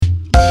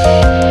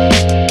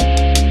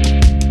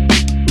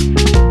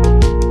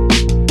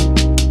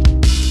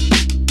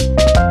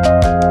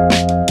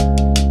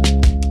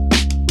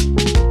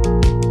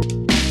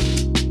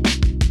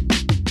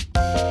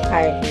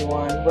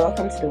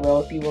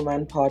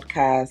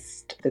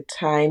podcast. The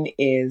time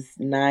is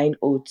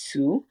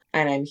 9:02,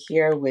 and I'm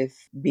here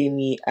with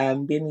Gbemi.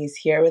 Gbemi is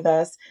here with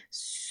us.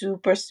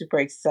 Super, super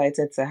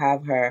excited to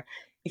have her.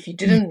 If you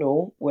didn't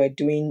know, we're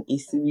doing a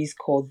series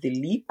called The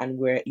Leap, and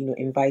we're,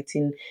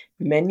 inviting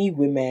many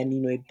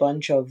women, a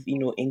bunch of,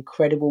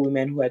 incredible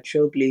women who are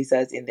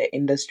trailblazers in their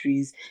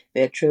industries.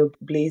 They're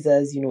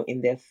trailblazers,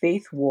 in their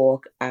faith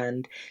walk,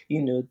 and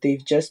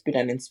they've just been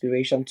an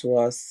inspiration to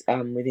us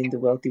within the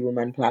Wealthy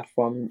Woman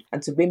platform.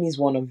 And so Bimi is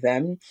one of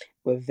them.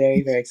 We're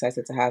very, very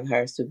excited to have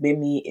her. So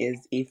Bimi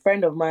is a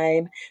friend of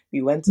mine.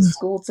 We went to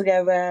school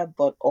together,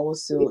 but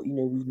also,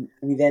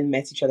 we then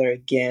met each other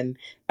again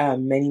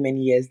many,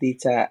 many years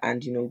later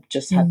and,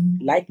 just had Mm.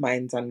 like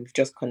minds and we've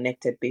just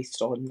connected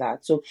based on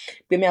that. So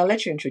Bimi, I'll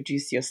let you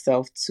introduce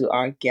yourself to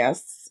our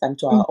guests and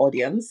to our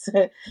audience.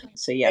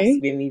 So yes,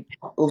 Okay. Bimi,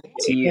 over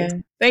to you. Yeah.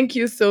 Thank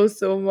you so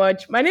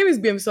much. My name is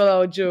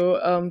Bimsola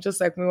Ojo, just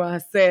like Miwa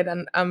has said,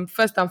 and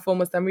first and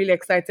foremost, I'm really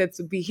excited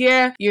to be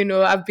here.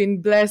 I've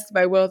been blessed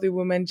by wealthy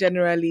women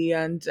generally,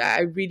 and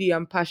I really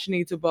am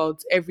passionate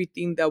about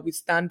everything that we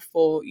stand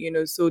for.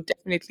 So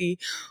definitely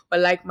we're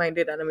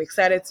like-minded, and I'm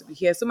excited to be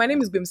here. So my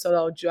name is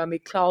Bimsola Ojo. I'm a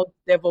cloud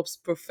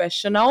DevOps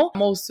professional.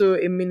 I'm also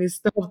a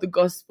minister of the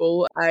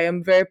gospel. I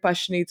am very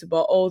passionate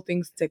about all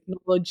things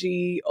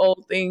technology,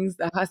 all things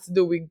that has to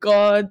do with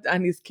God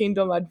and His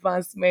kingdom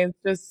advancement.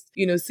 Just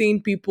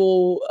seeing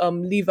people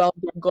live out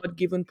their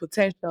God-given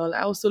potential.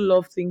 I also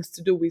love things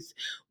to do with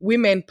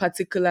women,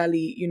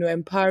 particularly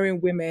empowering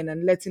women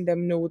and letting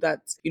them know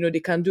that they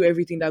can do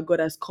everything that God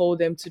has called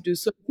them to do.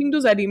 So I think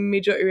those are the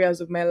major areas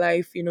of my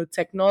life.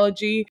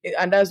 Technology,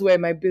 and that's where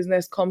my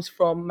business comes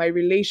from. My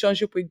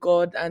relationship with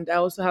God, and I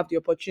also have the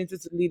opportunity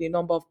to lead a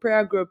number of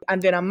prayer groups.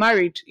 And then I'm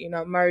married.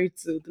 I'm married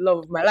to the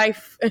love of my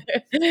life.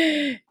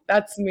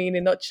 That's me in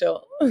a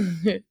nutshell.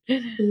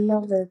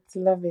 Love it,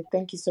 love it.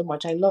 Thank you so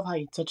much. I love how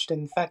you touched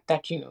on the fact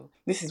that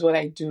this is what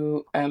I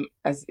do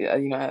as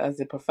as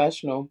a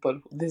professional, but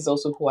this is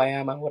also who I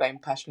am and what I'm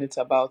passionate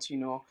about.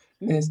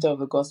 Minister of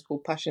the gospel,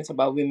 passionate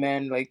about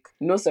women. Like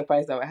no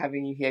surprise that we're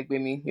having you here,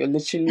 Gbemi. You're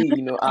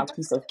literally our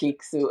piece of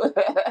cake. So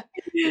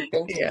so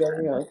thanks for Yeah.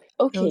 joining us.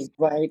 That was- Okay,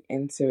 right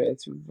into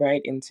it.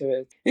 Right into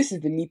it. This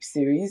is the Leap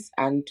series,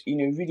 and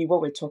really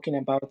what we're talking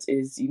about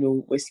is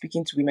we're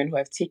speaking to women who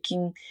have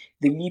taken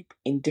the leap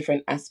in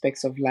different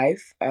aspects of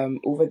life.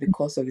 Over the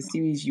course of the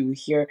series, you will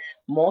hear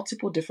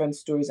multiple different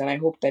stories, and I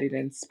hope that it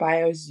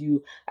inspires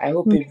you. I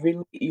hope it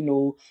really,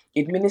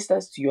 it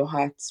ministers to your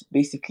heart.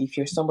 Basically, if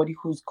you're somebody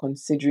who's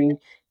considering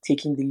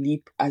taking the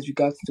leap as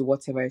regards to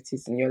whatever it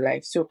is in your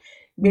life. So,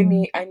 Mm.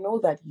 Bemi, I know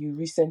that you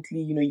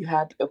recently, you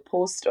had a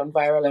post on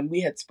viral, and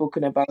we had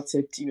spoken about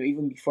it,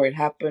 even before it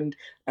happened.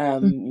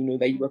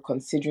 That you were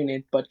considering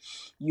it, but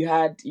you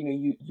had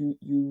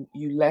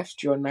you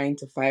left your 9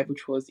 to 5,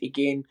 which was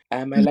again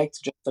I like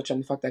to just touch on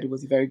the fact that it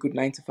was a very good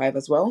 9 to 5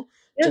 as well,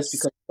 just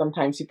Yes. because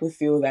sometimes people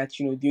feel that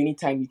the only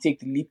time you take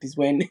the leap is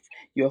when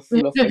you're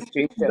full of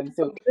frustration.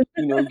 So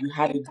you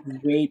had a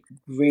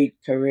great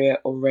career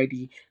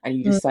already, and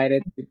you Mm,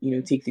 decided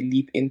to take the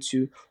leap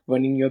into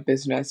running your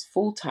business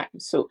full time.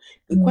 So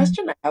the mm.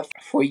 question I have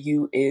for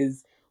you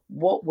is,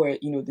 what were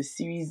the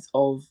series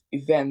of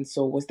events,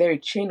 or was there a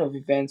chain of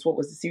events? What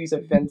was the series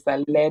of events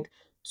that led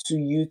to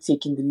you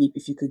taking the leap?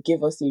 If you could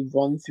give us a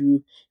run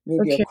through,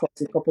 maybe Okay.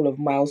 across a couple of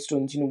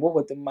milestones, what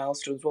were the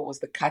milestones? What was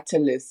the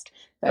catalyst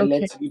that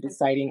led Okay. to you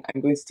deciding,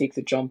 I'm going to take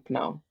the jump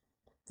now?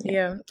 Yeah.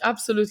 Yeah,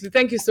 absolutely.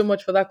 Thank you so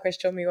much for that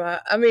question,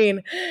 Miwa. I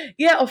mean,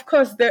 yeah, of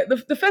course.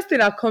 The first thing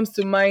that comes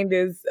to mind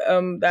is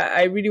that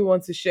I really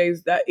want to share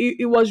is that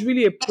it was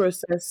really a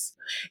process.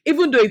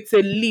 Even though it's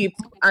a leap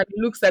and it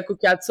looks like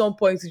okay, at some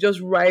point you just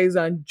rise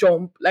and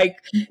jump. Like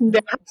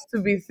there has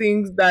to be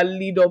things that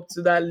lead up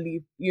to that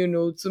leap,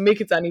 to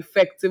make it an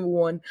effective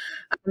one.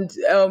 And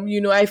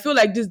I feel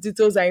like these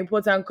details are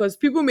important because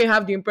people may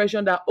have the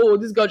impression that oh,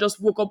 this girl just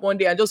woke up one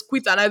day and just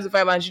quit an 9 to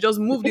 5 and she just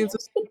moved into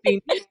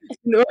something.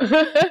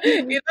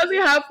 It doesn't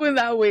happen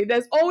that way.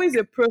 There's always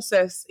a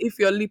process if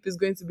your leap is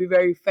going to be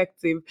very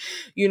effective.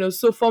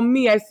 So for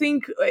me, I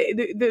think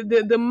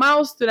the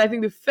milestone, I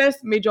think the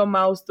first major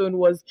milestone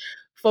was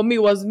for me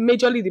was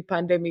majorly the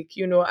pandemic.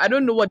 I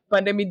don't know what the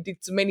pandemic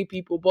did to many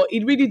people, but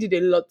it really did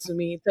a lot to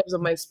me in terms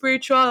of my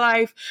spiritual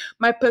life,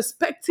 my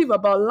perspective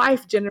about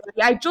life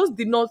generally. I just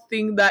did not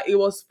think that it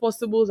was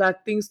possible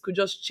that things could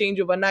just change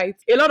overnight.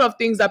 A lot of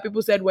things that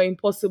people said were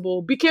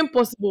impossible became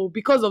possible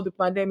because of the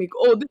pandemic.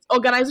 Oh, these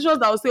organizations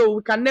that will say, oh,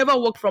 we can never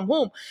work from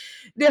home,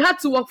 they had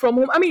to work from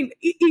home. I mean,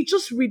 it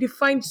just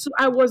redefined. So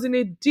I was in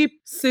a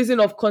deep season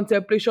of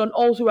contemplation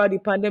all throughout the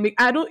pandemic.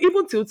 I don't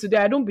even till today,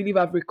 I don't believe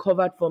I've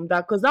recovered from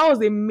that because that was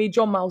a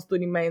major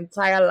milestone in my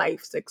entire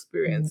life's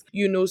experience.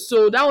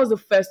 So that was the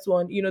first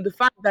one. The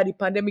fact that the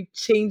pandemic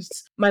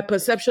changed my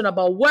perception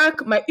about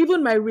work, my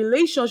even my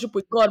relationship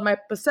with God, my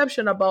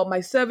perception about my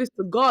service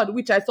to God,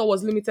 which I thought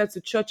was limited to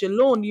church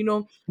alone,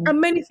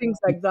 and many things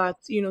like that.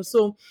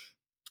 So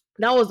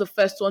That was the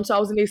first one. So I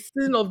was in a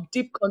season of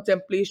deep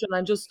contemplation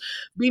and just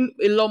being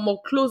a lot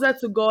more closer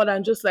to God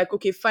and just like,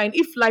 okay, fine.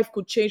 If life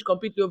could change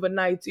completely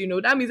overnight,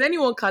 that means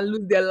anyone can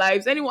lose their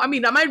lives. Anyone, I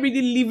mean, am I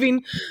really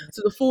living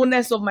to the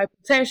fullness of my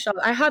potential?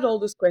 I had all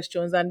those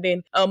questions. And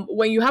then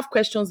when you have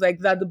questions like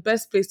that, the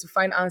best place to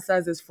find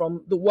answers is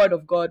from the word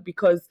of God,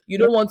 because you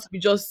Yeah. don't want to be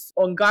just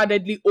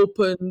unguardedly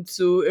open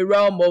to a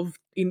realm of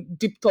in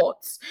deep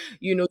thoughts.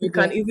 You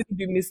can Yeah. easily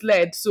be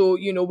misled. So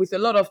with a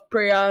lot of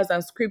prayers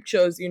and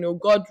scriptures,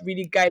 God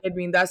really guided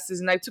me in that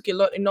season. I took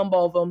a number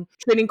of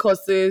training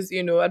courses.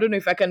 I don't know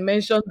if I can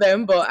mention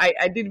them, but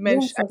I did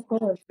mention. Yes, of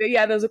course.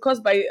 Yeah, there's a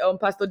course by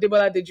Pastor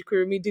Debola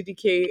Dejikurumi,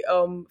 DDK,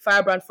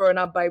 Firebrand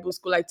Foreigner Bible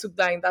School. I took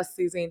that in that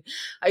season.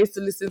 I used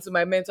to listen to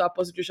my mentor,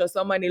 Apostle Joshua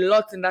Selman, a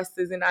lot in that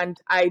season. And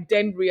I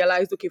then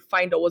realized, okay,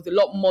 fine, there was a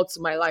lot more to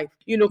my life.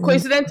 Mm.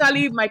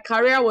 Coincidentally, my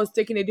career was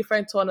taking a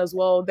different turn as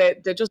well. There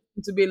just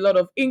seemed to be a lot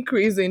of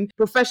increase in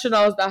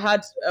professionals that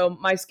had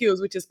my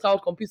skills, which is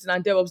cloud computing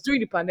and DevOps during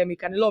the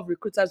pandemic. And a lot of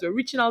recruiters were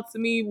reaching out to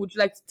me, would you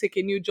like to take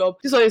a new job?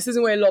 This was a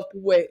season where a lot of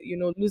people were,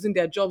 losing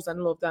their jobs and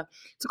all of that.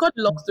 To cut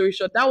the long story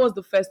short, that was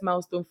the first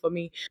milestone for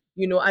me,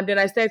 and then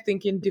I started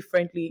thinking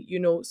differently,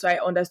 so I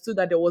understood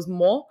that there was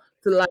more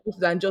to life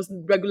than just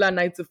regular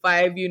 9 to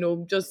 5,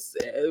 just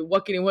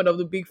working in one of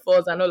the big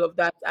fours and all of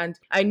that. And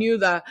I knew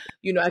that,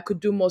 I could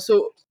do more.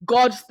 So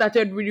God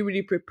started really,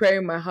 really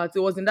preparing my heart. It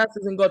was in that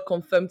season God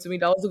confirmed to me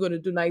that I wasn't going to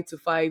do 9 to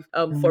 5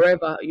 Mm.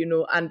 forever,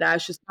 and that I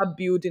should start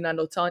building an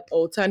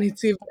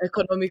alternative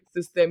economic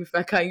system, if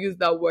I can use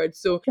that word.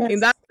 So in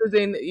Yes. that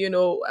season,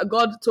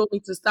 God told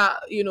me to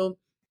start,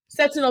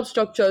 setting up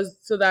structures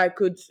so that I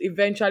could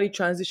eventually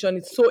transition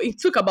it. So it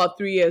took about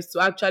 3 years to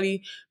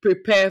actually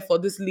prepare for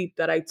this leap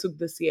that I took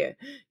this year,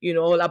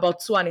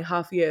 about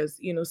 2.5 years,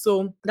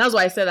 So that's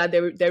why I said that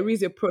there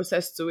is a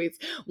process to it.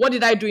 What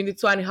did I do in the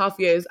 2.5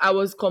 years? I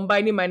was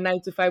combining my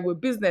 9 to 5 with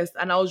business,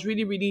 and I was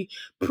really, really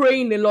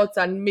praying a lot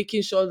and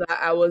making sure that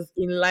I was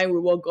in line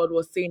with what God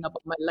was saying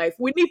about my life.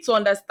 We need to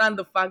understand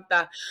the fact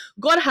that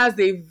God has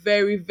a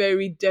very,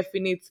 very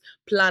definite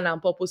plan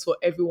and purpose for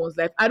everyone's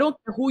life. I don't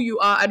care who you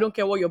are. I don't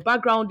care what your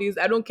background is.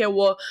 I don't care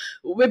what,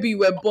 maybe you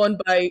were born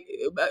by,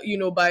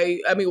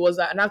 I mean, was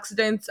that an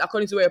accident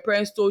according to what your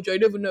parents told you? You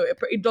don't even know.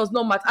 It does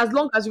not matter. As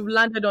long as you've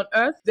landed on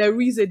earth, there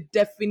is a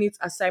definite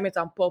assignment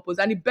and purpose.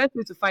 And the best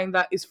way to find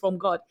that is from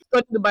God.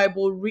 Studying the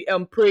Bible,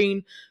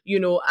 praying,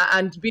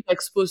 and being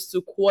exposed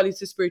to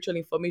quality spiritual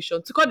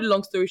information. To cut the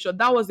long story short,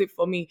 that was it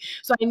for me.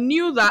 So I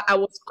knew that I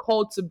was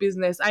called to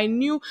business. I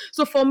knew.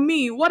 So for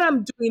me, what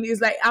I'm doing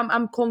is like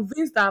I'm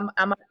convinced that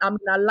I'm in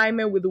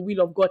alignment with the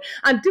will of God,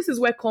 and this is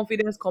where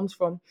confidence comes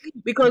from.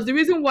 Because the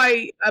reason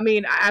why, I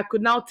mean, I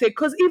could now take,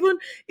 because even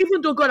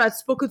though God had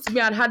spoken to me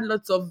and had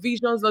lots of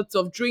visions, lots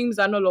of dreams,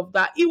 and all of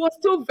that, it was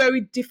still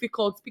very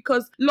difficult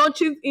because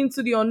launching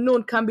into the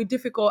unknown can be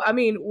difficult. I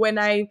mean,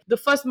 the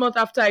first month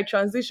after I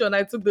transitioned,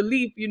 I took the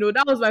leap.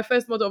 That was my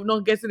first month of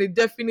not getting a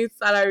definite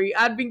salary.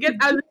 I'd been getting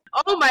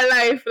all my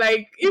life,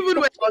 like even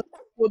when I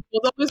was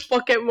always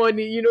pocket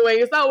money. When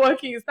you start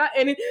working, you start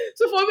earning.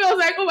 So for me, I was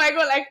like, oh my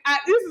god, like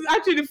this is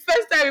actually the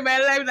first time in my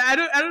life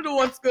that I don't know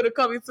what's going to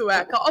come into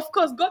my account. Of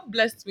course, God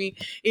blessed me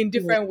in Yeah.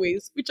 different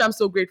ways, which I'm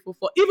so grateful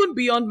for. Even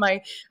beyond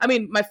my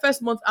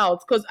first month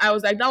out, because I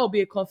was like, that will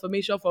be a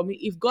confirmation for me.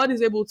 If God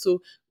is able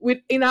to, with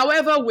in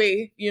however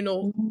way,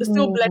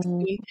 still bless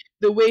Mm. me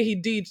the way He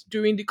did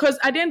during because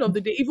at the end of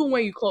the day, even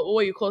when you call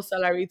what you call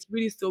salary, it's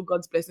really still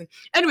God's blessing.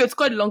 Anyway, it's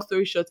quite a long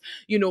story short.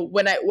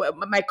 When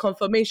my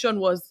confirmation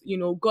was,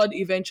 God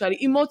eventually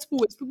in multiple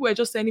ways, people were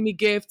just sending me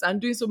gifts and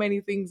doing so many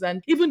things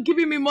and even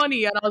giving me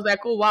money, and I was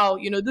like, oh wow,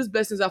 these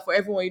blessings are for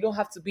everyone. You don't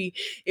have to be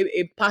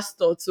a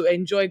pastor to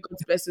enjoy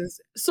God's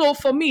blessings. So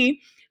for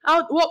me,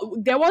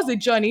 there was a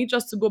journey.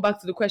 Just to go back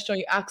to the question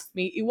you asked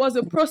me, it was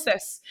a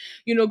process.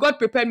 God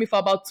prepared me for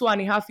about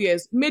 2.5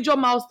 years. Major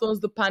milestones: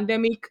 the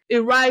pandemic, a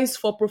rise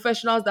for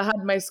professionals that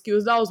had my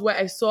skills. That was where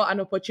I saw an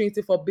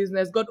opportunity for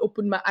business. God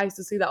opened my eyes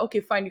to see that,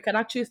 okay, fine, you can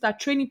actually start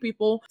training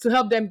people to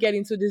help them get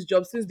into this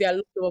job since there are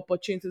lots of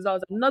opportunities. That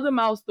was another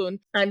milestone.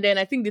 And then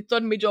I think the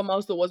third major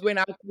milestone was when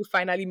I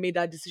finally made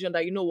that decision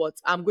that, what,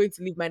 I'm going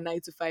to leave my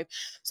 9 to 5.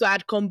 So I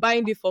had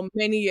combined it for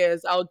many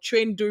years. I would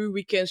train during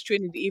weekends,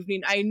 train in the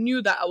evening. I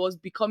knew that I was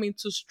becoming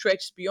too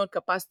stretched beyond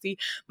capacity.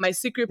 My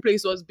secret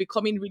place was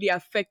becoming really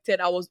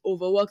affected. I was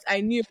overworked.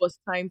 I knew it was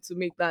time to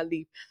make that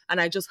leap, and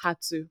I just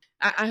had to.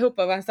 I hope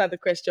I've answered the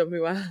question,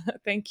 Miwa.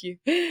 Thank you.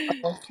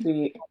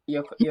 Honestly,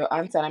 your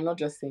answer, and I'm not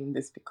just saying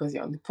this because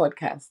you're on the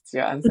podcast,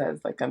 your answer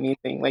is like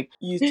amazing. Like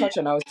you touched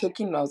on, I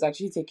was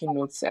actually taking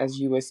notes as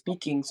you were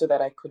speaking so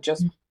that I could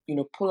just,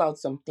 pull out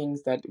some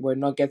things that were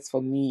nuggets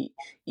for me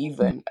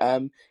even.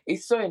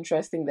 It's so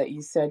interesting that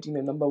you said,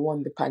 number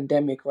one, the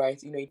pandemic, right?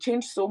 It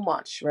changed so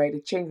much, right?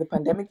 The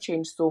pandemic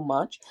changed so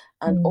much.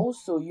 And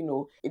also,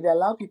 it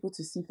allowed people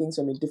to see things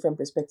from a different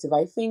perspective.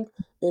 I think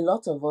a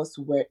lot of us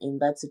were in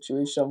that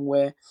situation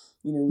where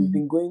we've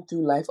been going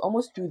through life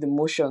almost through the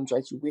motions,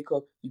 right? You wake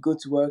up, you go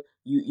to work,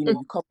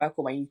 you come back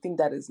home and you think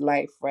that is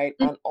life, right?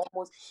 And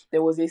almost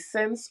there was a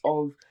sense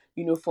of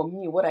for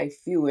me, what I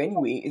feel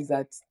anyway is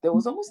that there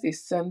was almost a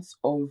sense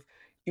of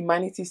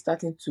humanity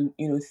starting to,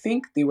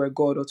 think they were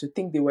God or to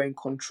think they were in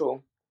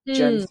control.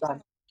 Do you Mm,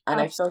 understand? And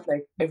I felt absolutely.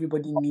 like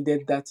everybody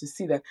needed that to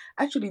see that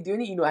actually the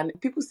only, and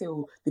people say,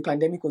 oh, the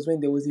pandemic was when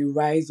there was a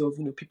rise of,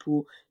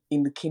 people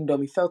in the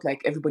kingdom. It felt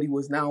like everybody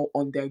was now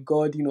on their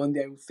God, on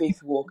their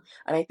faith walk.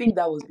 And I think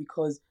that was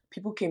because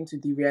people came to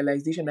the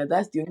realization that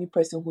that's the only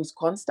person who's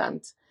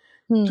constant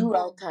Mm,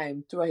 throughout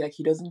time, throughout, like,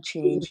 he doesn't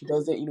change, he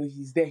doesn't,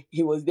 he's there,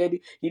 he was there,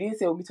 he didn't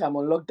say, oh, me too, I'm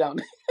on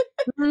lockdown,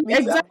 me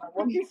too, I'm exactly.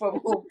 working from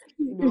home,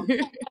 you know.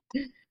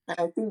 And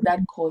I think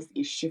that caused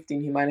a shift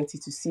in humanity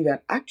to see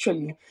that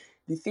actually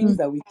the things Mm,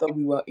 that we thought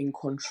we were in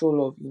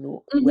control of,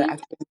 we're mhm,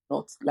 actually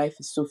not. Life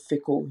is so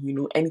fickle,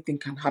 anything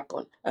can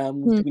happen.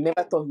 mm, We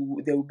never thought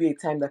there would be a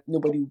time that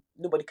nobody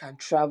can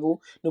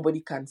travel, nobody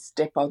can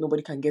step out,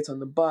 nobody can get on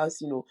the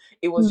bus.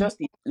 It was mm,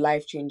 just a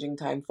life changing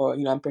time for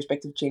and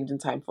perspective changing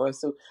time for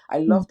us. So I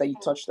mm, love that you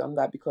touched on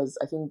that because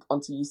I think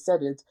until you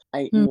said it,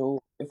 mm,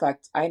 in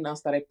fact, I now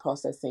started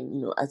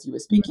processing, as you were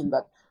mm. speaking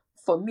that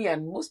for me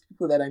and most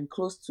people that I'm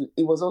close to,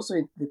 it was also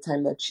the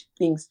time that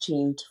things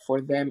changed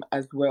for them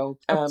as well.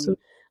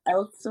 Absolutely. I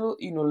also,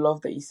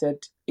 love that you said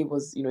it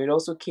was, it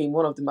also came,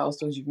 one of the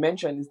milestones you've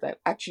mentioned is that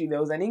actually there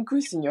was an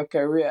increase in your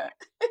career.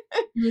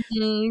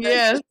 Mhm, Like,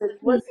 yes. it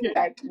wasn't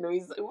that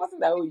it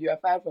wasn't that, oh, you are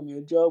fired from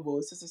your job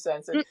or so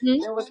and so.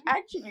 Mm-mm, There was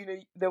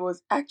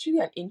actually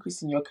an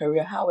increase in your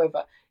career.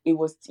 However, it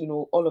was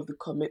all of the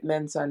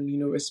commitments and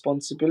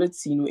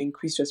responsibility,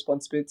 increased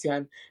responsibility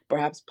and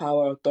perhaps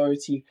power,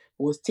 authority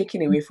was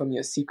taken away from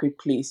your secret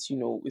place,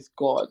 with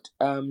God.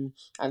 And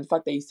the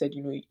fact that you said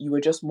you were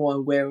just more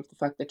aware of the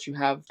fact that you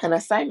have an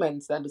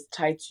assignment that is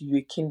tied to you,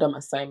 a kingdom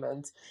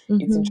assignment.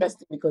 It's mhm,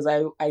 interesting because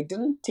I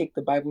didn't take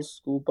the Bible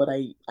school, but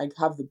I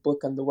have the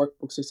book and the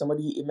workbook. So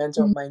somebody, a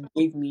mentor of mm, mine,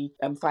 gave me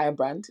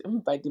Firebrand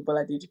by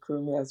Debola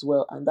Deji as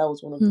well, and that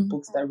was one of the mm.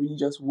 books that really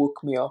just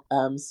woke me up.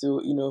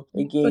 So Such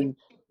again,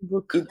 a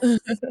book. it's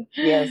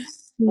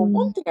yes. But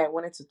one Mm, thing I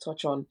wanted to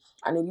touch on,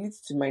 and it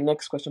leads to my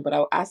next question, but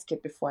I'll ask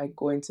it before I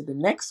go into the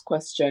next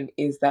question,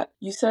 is that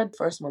you said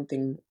first month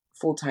in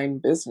full time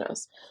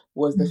business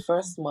was the mm,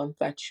 first month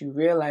that you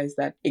realized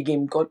that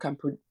again God can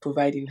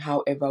provide in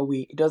however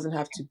way. It doesn't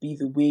have to be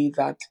the way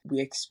that we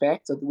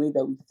expect or the way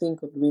that we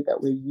think or the way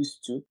that we're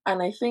used to.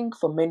 And I think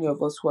for many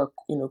of us who are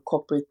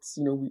corporates,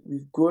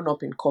 we've grown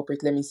up in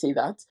corporate. Let me say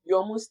that you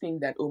almost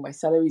think that, oh, my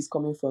salary is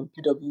coming from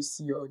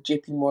PwC or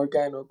JP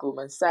Morgan or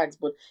Goldman Sachs,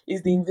 but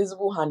it's the mm.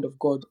 invisible hand of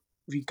God,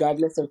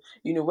 regardless of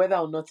whether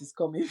or not it's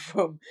coming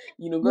from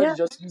God Yeah. is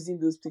just using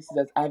those places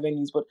as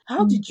avenues. But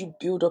how Mm, did you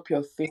build up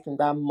your faith in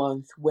that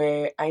month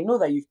where I know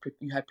that you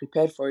had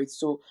prepared for it,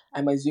 so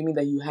I'm assuming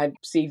that you had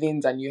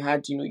savings and you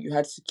had you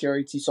had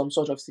security, some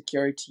sort of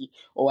security,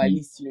 or at mm,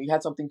 least you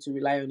had something to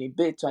rely on a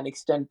bit to an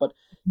extent. But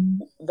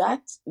mm,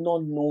 that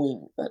not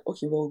knowing that,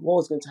 okay, well, what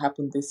was going to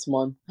happen this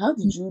month, how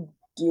did you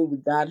deal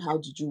with that? How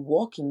did you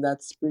walk in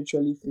that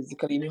spiritually,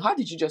 physically? How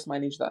did you just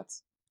manage that?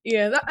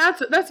 yeah,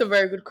 that's a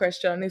very good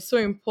question. It's so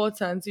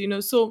important, you know.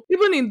 So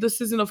even in the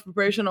season of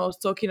preparation I was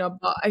talking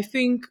about, I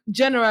think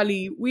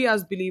generally we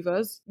as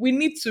believers we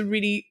need to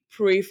really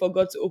pray for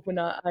God to open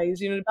our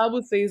eyes. You know, the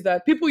Bible says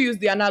that people use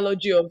the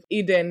analogy of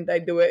Eden,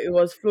 that it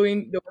was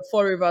flowing, there were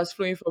four rivers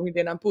flowing from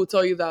Eden, and people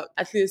tell you that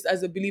at least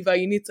as a believer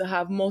you need to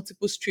have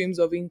multiple streams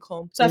of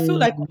income. So I feel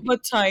like Mm, over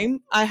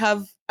time I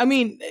have. I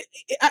mean,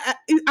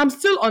 I'm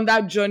still on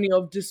that journey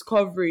of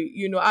discovery.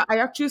 You know, I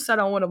actually sat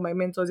on one of my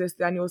mentors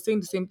yesterday, and he was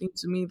saying the same thing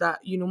to me that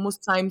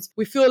most times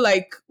we feel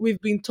like we've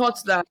been taught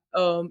that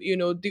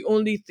the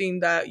only thing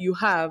that you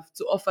have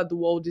to offer the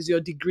world is your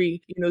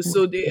degree. You know,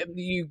 so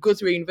you go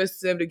to a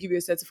university, they give you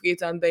a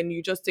certificate, and then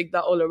you just take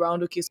that all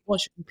around. Okay, someone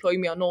should employ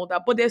me and all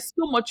that. But there's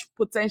so much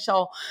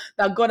potential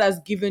that God has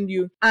given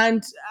you,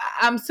 and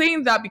I'm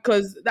saying that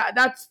because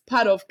that's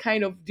part of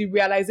kind of the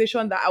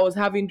realization that I was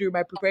having during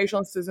my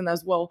preparation season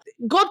as well.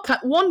 God can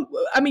one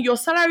I mean your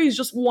salary is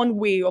just one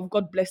way of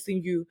God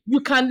blessing you. You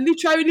can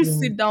literally mm,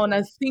 sit down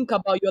and think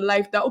about your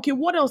life that okay,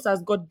 what else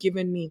has God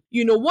given me?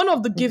 You know, one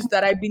of the gifts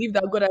that I believe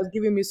that God has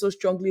given me so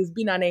strongly is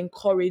being an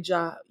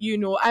encourager. You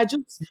know, I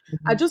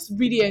just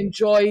really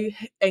enjoy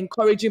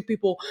encouraging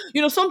people.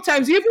 You know,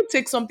 sometimes you even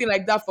take something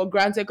like that for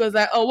granted because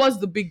like, oh, what's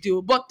the big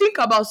deal? But think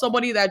about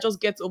somebody that just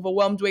gets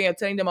overwhelmed when you're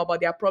telling them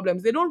about their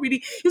problems. They don't really,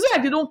 it's not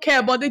like they don't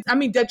care, but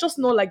they're just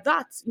not like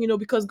that,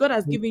 because God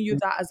has given you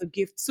that as a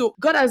gift. So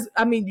God has,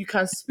 you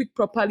can speak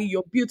properly,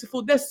 you're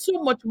beautiful. There's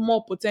so much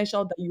more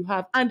potential that you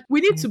have. And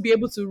we need to be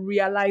able to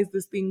realize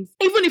these things.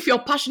 Even if you're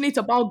passionate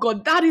about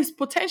God, that is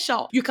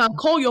potential. You can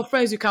call your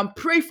friends, you can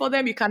pray for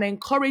them, you can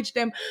encourage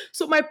them.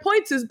 So my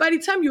point is, by the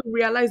time you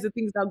realize the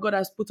things that God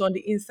has put on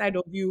the inside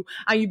of you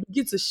and you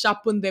begin to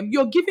sharpen them,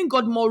 you're giving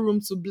God more room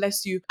to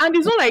bless you. And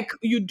it's not like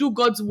you do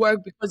God's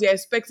work because you're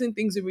expecting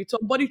things in return.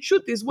 But the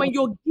truth is, when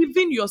you're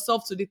giving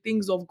yourself to the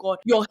things of God,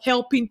 you're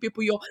helping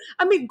people.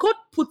 God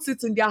puts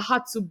it in their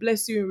heart to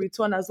bless you in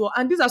return as well.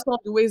 And these are some of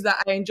the ways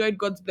that I enjoyed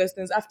God's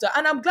blessings after.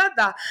 And I'm glad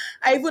that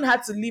I even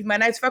had to leave my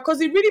 9 to 5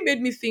 because it really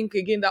made me think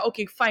again that,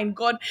 okay, fine,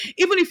 God,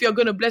 even if you're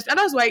going to bless me, and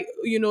that's why,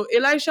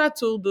 Elisha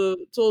told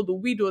the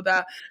widow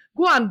that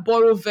go and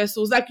borrow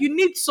vessels. Like, you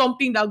need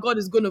something that God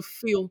is going to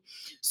fill.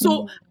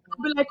 So Mm.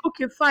 I'll be like,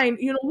 okay, fine.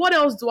 What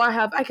else do I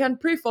have? I can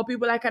pray for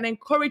people. I can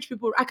encourage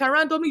people. I can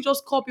randomly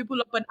just call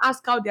people up and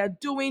ask how they're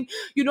doing.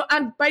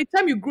 And by the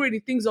time you grow in the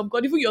things of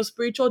God, even your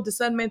spiritual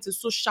discernment is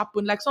so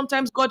sharpened. Like,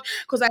 sometimes God,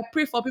 because I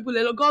pray for people,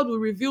 God will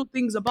reveal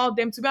things about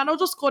them to me, and I'll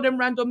just call them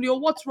randomly. Or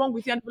what's wrong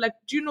with you? And be like,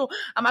 do you know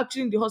I'm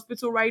actually in the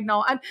hospital right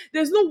now? And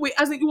there's no way,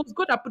 as in, it was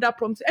God that put that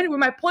prompt. Anyway,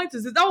 my point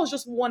is that was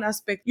just one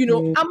aspect, Yeah.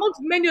 amongst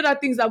many other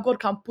things that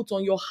God can put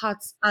on your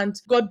heart and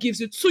God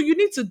gives you. So you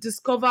need to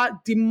discover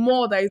the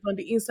more that is on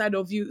the inside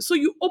of you. So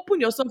you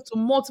open yourself to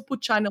multiple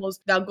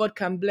channels that God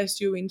can bless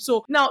you in.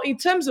 So now, in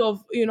terms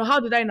of, how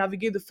did I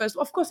navigate the first?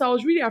 Of course, I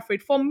was really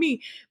afraid. For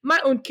me, my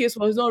own case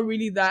was not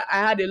really that I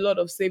had a lot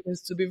of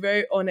savings, to be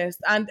very honest.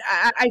 And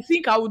I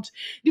think I would,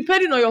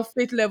 depending on your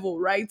faith level,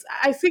 right?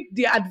 I think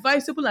the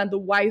advisable and the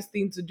wise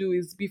thing to do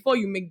is, before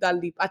you make that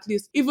leap, at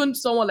least, even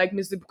someone like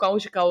Mr.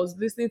 Bukawushika, I was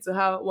listening to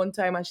her one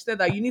time and she said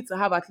that you need to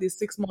have at least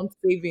 6 months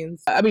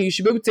savings. I mean, you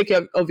should be able to take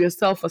care of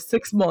yourself for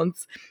 6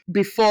 months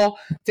before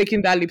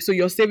taking that leap. So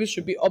your savings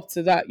should be up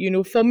to that.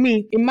 For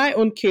me, in my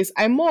own case,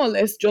 I more or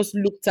less just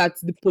looked at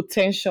the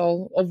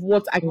potential of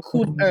what I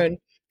could Mm. earn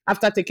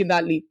after taking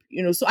that leap.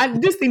 So,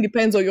 and this thing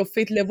depends on your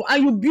faith level,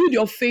 and you build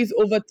your faith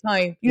over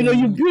time. You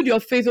Yeah. build your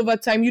faith over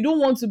time. You don't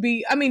want to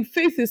be, I mean,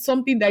 faith is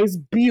something that is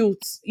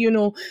built.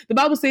 The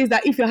Bible says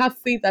that if you have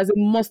faith as a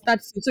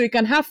mustard seed, so you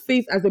can have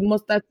faith as a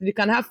mustard seed, you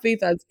can have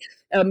faith as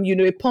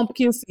a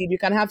pumpkin seed, you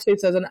can have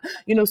faith as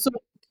so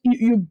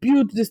you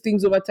build these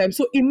things over time.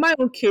 So in my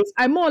own case,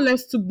 I more or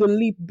less took the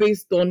leap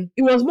based on,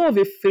 it was more of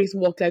a faith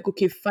walk. Like,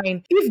 okay,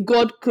 fine. If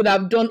God could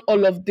have done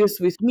all of this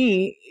with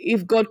me,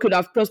 if God could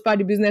have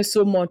prospered the business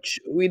so much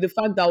with the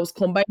fact that I was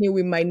combining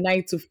with my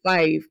 9 to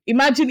 5,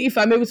 imagine if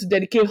I'm able to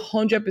dedicate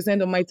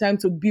 100% of my time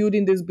to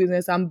building this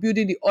business and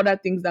building the other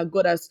things that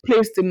God has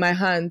placed in my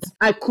hands.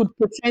 I could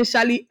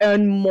potentially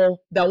earn more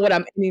than what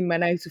I'm earning in my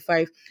 9 to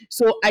 5.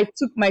 So I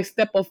took my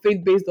step of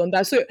faith based on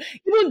that. So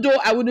even though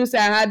I wouldn't say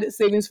I had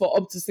savings for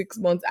up to 6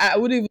 months, I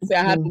wouldn't even say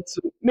I had Mm. up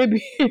to,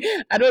 maybe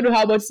I don't know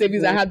how much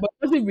savings I Yeah. had, but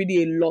it wasn't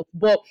really a lot.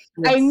 But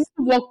I knew Yes.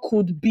 what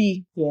could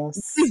be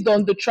Yes. based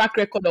on the track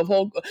record of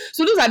all.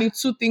 So those are the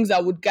two things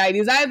that would guide.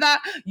 Is either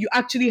you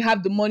actually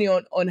have the money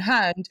on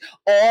hand,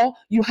 or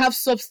you have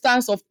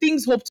substance of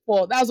things hoped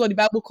for. That's what the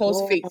Bible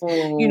calls faith.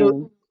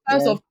 Oh,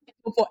 Substance yeah. of,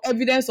 for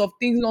evidence of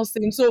things not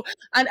seen. So,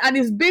 and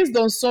it's based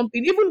on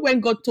something. Even when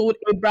God told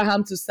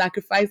Abraham to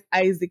sacrifice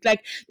Isaac,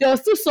 like, there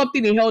was still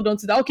something he held on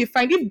to, that, okay,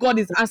 fine, if God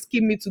is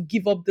asking me to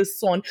give up the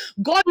son,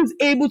 God is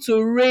able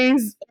to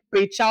raise up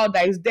a child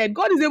that is dead.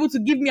 God is able to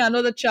give me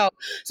another child.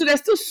 So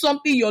there's still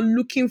something you're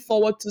looking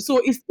forward to.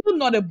 So it's still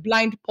not a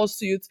blind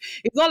pursuit.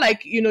 It's not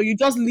like, you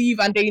just leave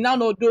and then you now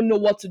don't know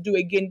what to do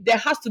again. There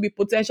has to be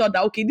potential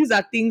that, okay, these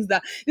are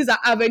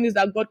avenues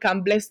that God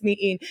can bless me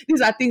in.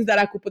 These are things that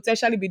I could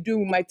potentially be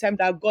doing with my time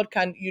that God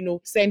can,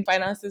 send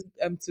finances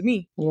to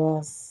me.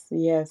 Yes,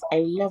 yes,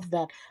 I love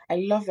that. I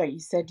love that you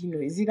said,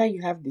 it's either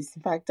you have this.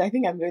 In fact, I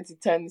think I'm going to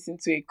turn this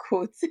into a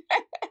quote.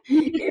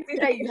 It's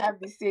either you have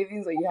the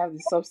savings or you have the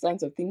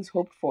substance of things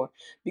hoped for.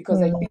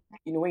 Because I Mm, think,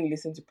 when you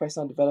listen to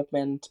personal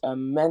development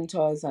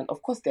mentors, and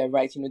of course they're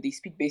right, they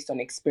speak based on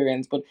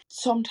experience, but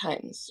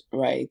sometimes,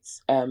 right,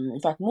 in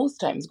fact, most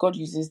times, God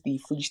uses the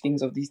foolish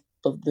things of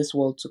this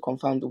world to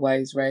confound the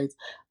wise, right?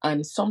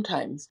 And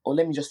sometimes, or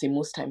let me just say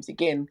most times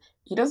again,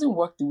 he doesn't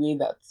work the way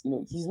that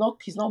he's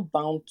not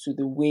bound to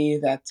the way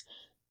that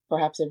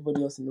perhaps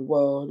everybody else in the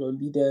world or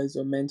leaders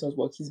or mentors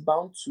work. He's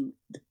bound to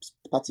the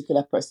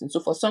particular person.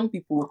 So for some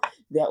people,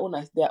 their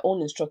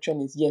own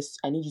instruction is, yes,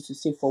 I need you to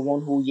save for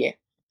 1 whole year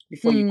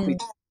before you mm,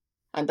 quit.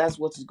 And that's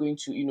what is going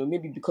to,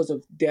 maybe because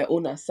of their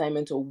own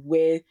assignment or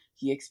where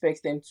he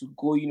expects them to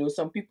go.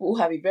 Some people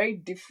have a very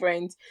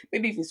different,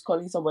 maybe if he's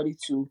calling somebody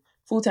to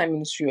full-time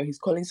ministry, or he's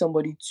calling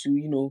somebody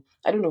to,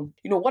 I don't know,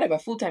 whatever,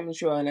 full-time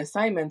ministry or an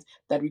assignment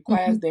that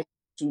requires mhm. them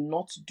to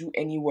not do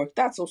any work.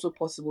 That's also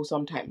possible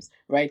sometimes,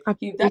 right? That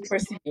Absolutely.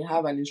 person may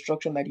have an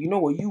instruction that,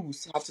 what, you will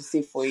have to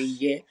save for a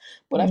year,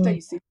 but after Mm,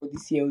 you save for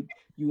this year,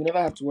 you will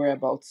never have to worry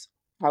about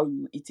how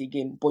you eat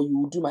again, but you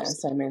will do my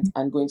assignment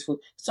and go into food.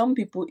 Some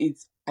people,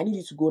 it's, I need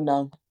you to go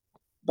now.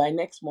 By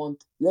next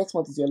month, next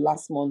month is your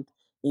last month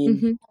in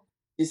mhm.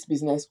 this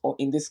business or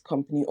in this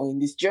company or in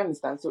this journey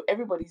stand. So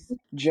everybody's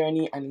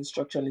journey and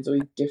instruction is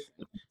always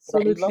different.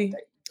 But I love Absolutely.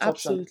 that you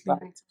touched on the Absolutely.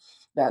 fact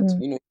that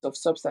Mm, it's of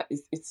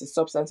substance. It's a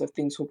substance of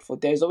things hoped for.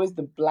 There's always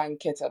the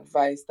blanket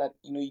advice that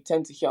you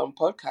tend to hear on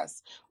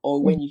podcasts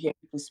or mm, when you hear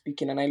people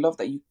speaking. And I love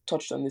that you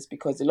touched on this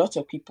because a lot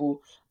of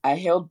people are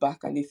held back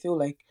and they feel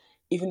like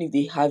even if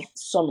they have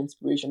some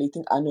inspiration, they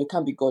think, I know it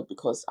can't be God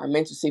because I'm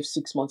meant to save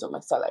 6 months of my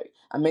salary.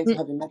 I'm meant to mm,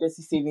 have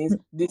emergency savings,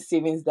 this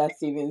savings, that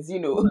savings.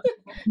 mm,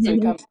 So it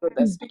mhm, can be God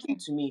that's speaking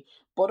to me.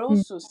 But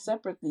mm, also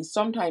separately,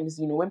 sometimes,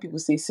 when people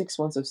say 6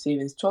 months of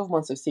savings, 12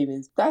 months of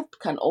savings, that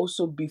can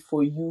also be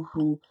for you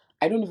who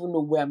I don't even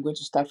know where I'm going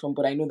to start from,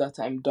 but I know that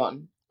I'm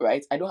done.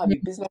 Right? I don't have a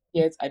business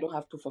yet. I don't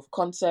have proof of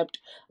concept.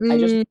 I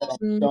just mm, know that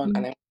I'm done mm,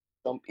 and I'm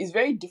jump. It's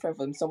very different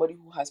from somebody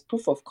who has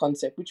proof of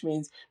concept, which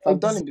means if I've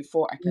done it Exactly.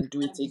 before, I can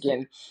do it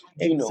again.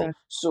 Exactly.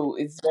 So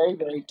it's very,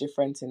 very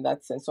different in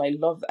that sense. So I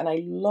love, and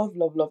I love,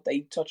 love, love that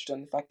you touched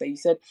on the fact that you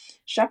said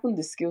sharpen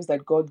the skills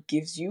that God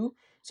gives you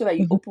so that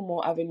you Mhm. open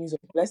more avenues of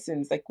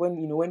blessings. Like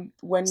when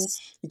when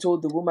he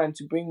told the woman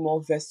to bring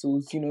more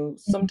vessels,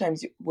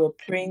 sometimes we're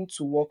praying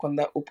to walk on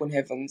that open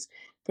heavens,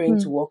 praying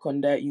to Mm, walk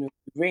on that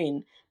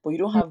rain, but you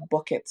don't mm, have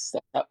buckets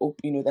that are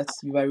open,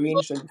 that's you've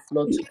arranged on the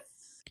floor to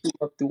fill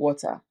up the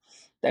water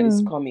that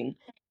is mm, coming.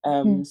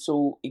 mm,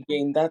 So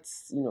again,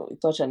 that's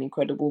it's such an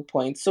incredible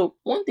point. So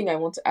one thing I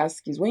want to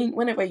ask is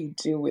whenever you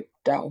deal with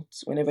doubt,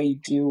 whenever you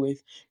deal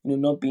with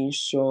not being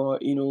sure,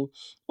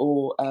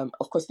 or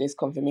of course there's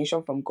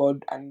confirmation from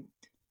God, and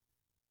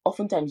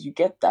oftentimes you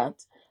get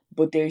that,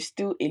 but there is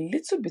still a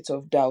little bit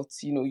of doubt.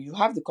 You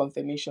have the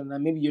confirmation,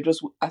 and maybe you're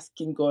just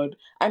asking God.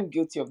 I'm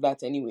guilty of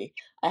that anyway.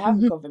 I have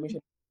the mhm,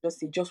 confirmation. Just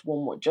say just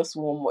one more, just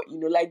one more.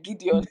 Like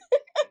Gideon,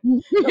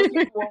 mm. just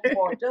give me one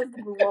more, just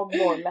give me one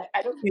more. Like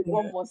I don't need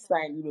one Yeah, more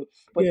sign.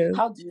 But yeah,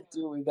 how do you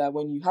deal with that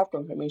when you have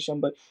confirmation,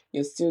 but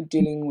you're still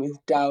dealing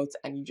with doubt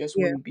and you just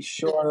yeah. want to be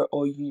sure,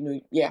 or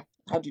yeah?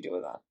 How do you deal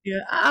with that?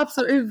 Yeah,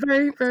 absolutely.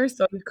 Very, very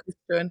solid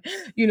question.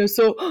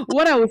 So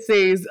what I would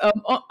say is,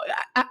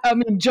 I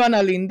mean,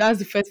 journaling. That's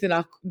the first thing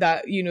that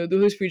the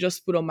Holy Spirit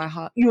just put on my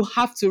heart. You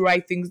have to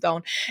write things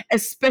down,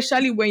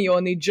 especially when you're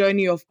on a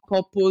journey of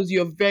purpose.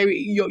 You're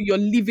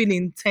living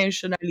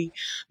intentionally.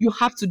 You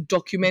have to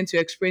document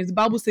your experience. The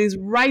Bible says,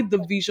 write the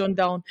vision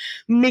down,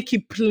 make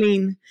it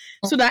plain,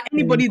 so that Mm,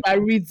 anybody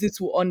that reads it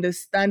will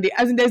understand it.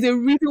 As in, there's a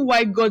reason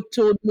why God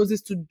told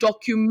Moses to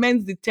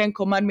document the Ten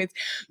Commandments.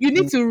 You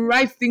need mm, to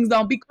write things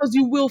down because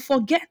you will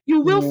forget.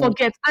 You will yeah.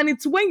 forget. And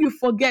it's when you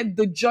forget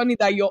the journey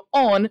that you're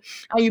on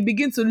and you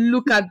begin to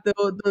look at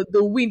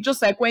the wind,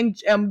 just like when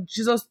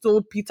Jesus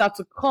told Peter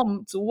to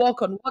come to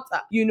walk on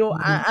water,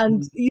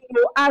 and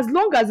as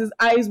long as his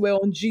eyes were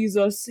on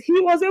Jesus, he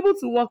was able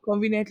to walk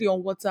conveniently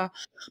on water.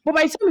 But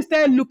by the time he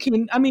started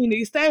looking, I mean,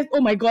 he started,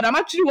 oh my God, I'm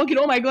actually walking,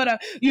 oh my God,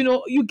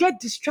 you get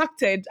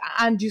distracted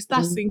and you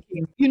start Mm,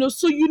 sinking.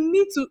 So you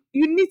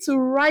need to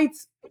write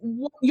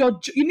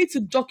you need to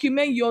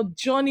document your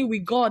journey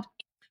with God.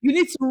 You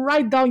need to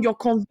write down your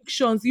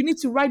convictions. You need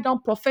to write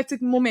down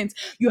prophetic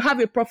moments. You have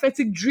a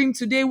prophetic dream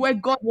today where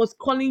God was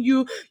calling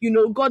you.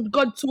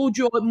 God told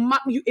you,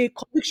 a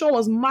conviction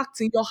was marked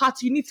in your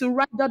heart. You need to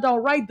write that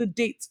down. Write the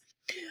date.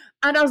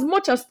 And as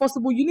much as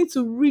possible, you need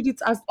to read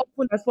it as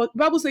often as possible. The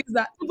Bible says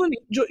that even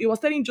it was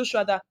telling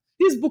Joshua that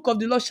this book of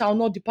the law shall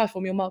not depart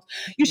from your mouth.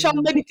 You shall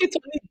mm, meditate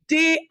on it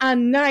day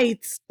and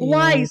night.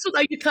 Why? yeah. So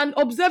that you can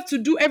observe to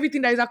do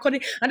everything that is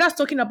according. And that's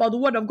talking about the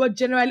word of God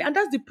generally. And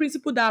that's the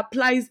principle that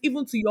applies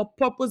even to your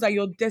purpose and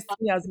your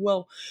destiny as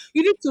well.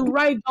 You need to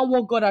write down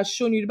what God has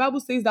shown you. The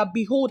Bible says that,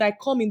 behold, I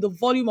come in the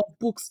volume of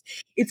books.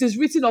 It is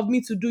written of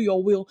me to do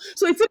your will.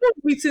 So it's even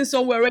written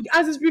somewhere already.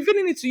 As it's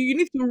revealing it to you, you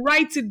need to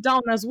write it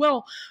down as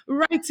well.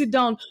 Write it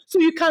down so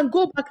you can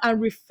go back and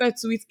refer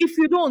to it. If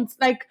you don't,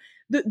 like,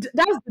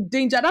 that's the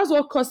danger. That's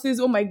what causes,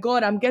 oh my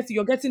God,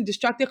 you're getting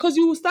distracted because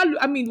you will start.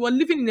 I mean, we're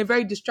living in a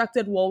very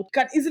distracted world.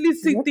 You can easily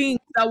see Yep. things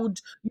that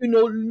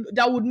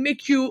would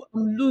make you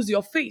lose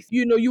your faith.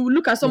 You will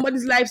look at Yeah.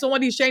 somebody's life,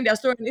 somebody is sharing their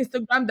story on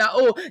Instagram that,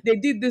 oh, they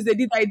did this, they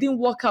did that, it didn't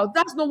work out.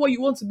 That's not what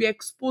you want to be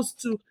exposed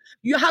to.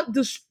 You have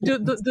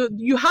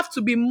you have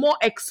to be more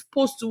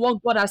exposed to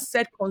what God has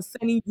said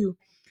concerning you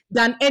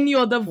than any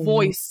other Mhm.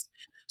 voice.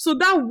 So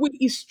that way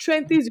it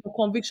strengthens your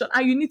conviction,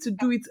 and you need to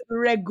do it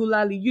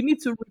regularly. You need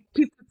to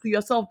repeat it to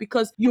yourself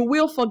because you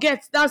will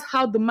forget. That's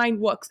how the mind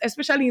works,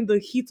 especially in the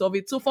heat of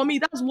it. So for me,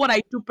 that's what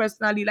I do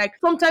personally. Like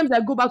sometimes I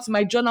go back to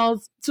my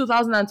journals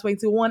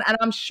 2021 and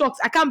I'm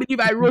shocked. I can't believe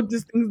I wrote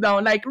these things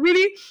down. Like,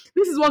 really?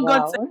 This is what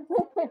God said.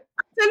 Wow.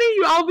 Telling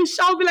you, I'll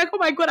be like, oh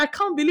my God, I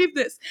can't believe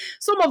this.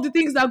 Some of the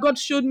things that God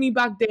showed me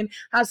back then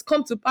has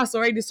come to pass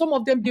already. Some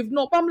of them they've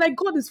not. But I'm like,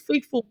 God is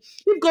faithful.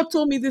 If God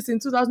told me this in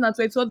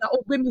 2021 that,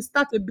 oh, Gbemi,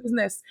 start a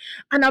business,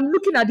 and I'm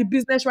looking at the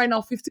business right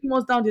now, 15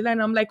 months down the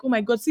line, I'm like, oh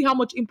my God, see how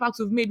much impact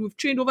we've made. We've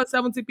trained over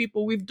 70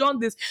 people. We've done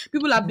this.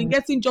 People have been Mm,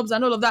 getting jobs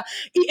and all of that.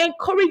 It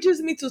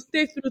encourages me to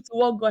stay true to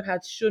what God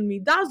had shown me.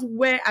 That's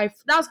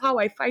how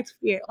I fight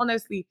fear,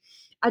 honestly.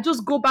 I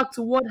just go back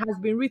to what has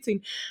been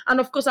written. And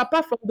of course,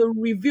 apart from the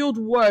revealed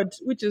word,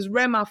 which is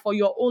Rema for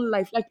your own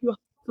life, like you have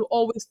to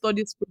always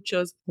study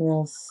scriptures.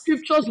 yes.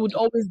 Scriptures would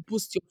always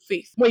boost your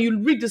faith. When you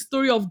read the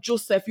story of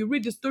Joseph, you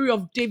read the story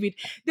of David,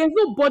 there's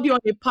nobody on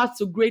a path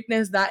to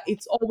greatness that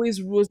it's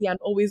always rosy and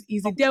always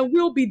easy. There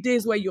will be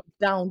days where you're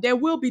down. There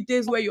will be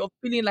days where you're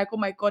feeling like, oh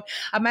my God,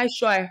 am I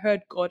sure I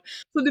heard God?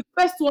 So the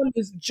first one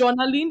is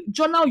journaling.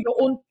 Journal your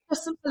own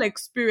personal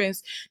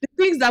experience, the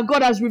things that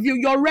God has revealed,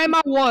 your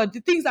Rema word, the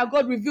things that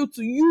God revealed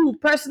to you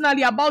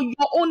personally about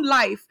your own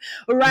life.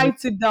 Mm,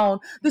 Write it down.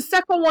 The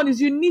second one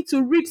is you need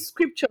to read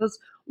scriptures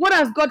What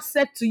has God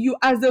said to you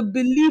as a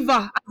believer,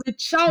 as a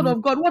child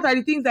of God? What are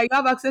the things that you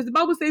have access? The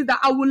Bible says that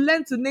I will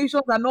lend to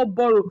nations and not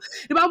borrow.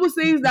 The Bible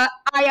says that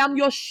I am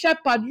your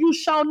shepherd, you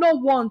shall not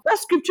want. That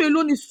scripture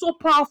alone is so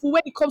powerful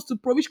when it comes to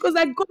provision. Because,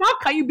 like, God, how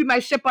can you be my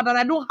shepherd and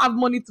I don't have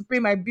money to pay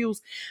my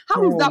bills?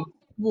 How is that Mm,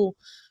 possible?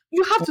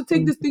 You have to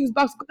take mm, these things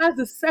back. That's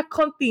the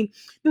second thing.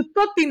 The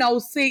third thing I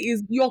would say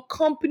is your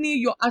company,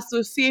 your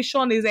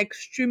association is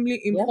extremely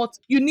yep. important.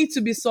 You need to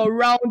be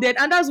surrounded.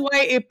 And that's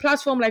why a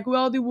platform like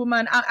Wealthy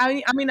Woman,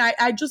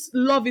 I just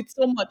love it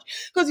so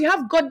much because you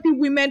have godly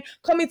women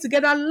coming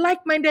together, like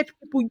minded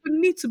people.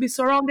 You need to be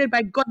surrounded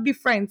by godly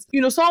friends.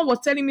 Someone was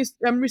telling me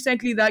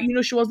recently that,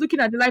 she was looking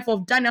at the life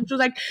of Daniel. She was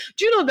like,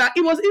 do you know that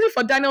it was easy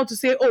for Daniel to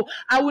say, oh,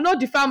 I will not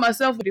defile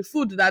myself with the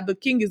food that the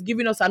king is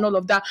giving us and all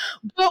of that.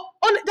 But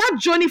on that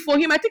journey for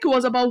him, I think it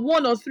was about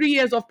 1 or 3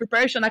 years of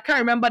preparation. I can't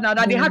remember now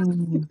that they had to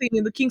keep Mm, thing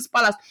in the king's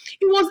palace.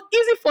 It was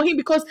easy for him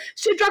because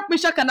Shadrach,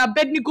 Meshach, and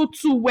Abednego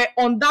too were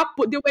on that.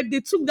 They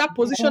took that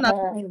position as,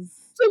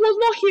 yes. so it was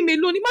not him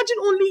alone. Imagine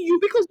only you,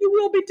 because you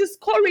will be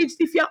discouraged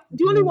if you're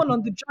the only Mm. one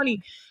on the journey.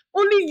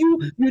 Only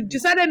you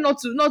decided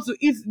not to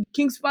eat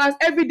King's Palace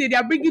every day. They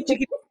are bringing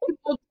chicken.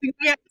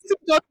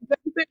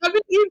 I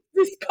mean, it's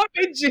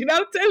discouraging.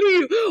 I'm telling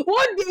you.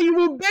 One day you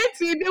will bet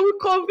it, they will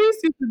convince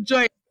you to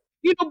join.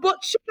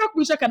 But Shadrach,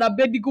 Meshach, and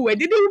Abednego were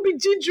they will be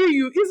gingering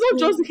you. It's not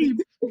just him.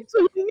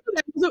 So he knew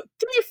that so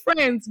three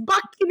friends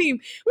backing him.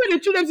 When the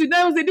children to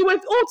die, they were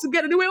all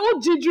together. They were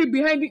all gingering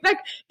behind it. Like,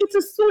 it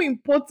is so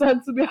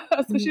important to be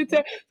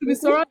associated, to be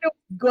surrounded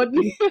with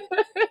godly.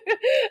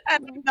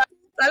 And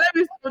let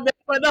me stop there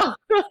for now.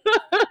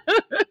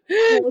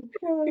 My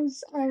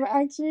gosh, I'm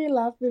actually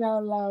laughing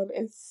out loud.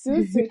 It's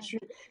so, so true.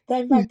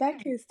 That, in fact,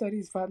 that case study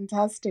is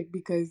fantastic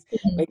because,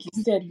 like you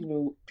said,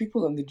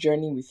 people on the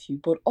journey with you,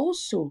 but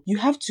also you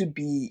have to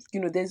be,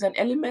 there's an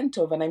element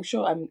of, and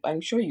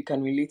I'm sure you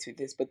can relate to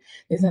this, but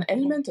there's an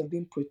element of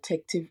being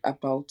protective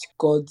about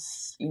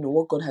God's,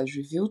 what God has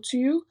revealed to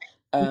you,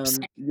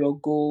 your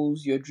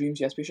goals, your dreams,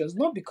 your aspirations,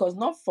 not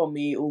from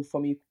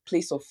a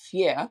place of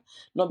fear,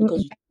 not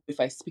because if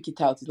I speak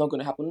it out, it's not going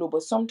to happen. No,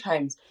 but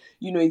sometimes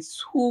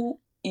it's who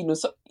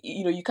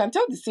you can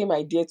tell the same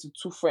idea to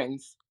two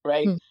friends,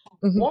 right?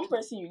 One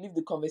person you leave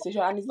the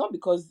conversation, and it's not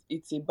because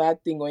it's a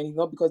bad thing or anything,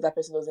 not because that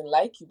person doesn't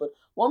like you, but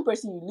one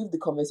person you leave the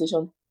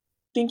conversation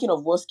thinking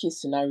of worst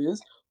case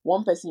scenarios,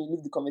 one person you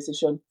leave the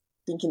conversation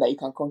thinking that you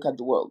can conquer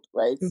the world,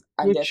 right?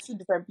 And they're Rich. two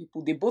different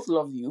people. They both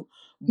love you,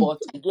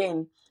 but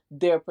again,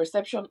 their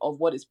perception of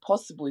what is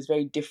possible is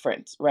very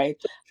different, right?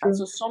 And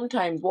True. so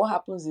sometimes what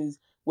happens is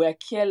we're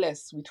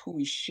careless with who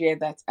we share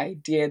that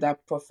idea,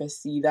 that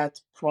prophecy, that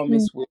Mm,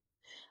 promise with,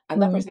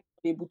 and that mm. person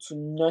is able to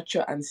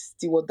nurture and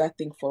steward that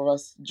thing for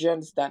us. Do you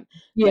understand?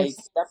 Like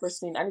Yes. that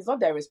person, and it's not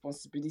their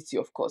responsibility,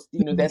 of course.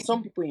 There's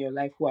some people in your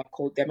life who are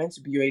called, they're meant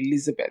to be your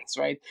Elizabeths,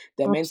 right?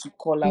 They're meant to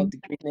call out Absolutely.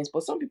 the greatness,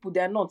 but some people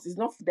they're not.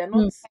 They're Mm,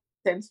 not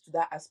sent to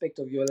that aspect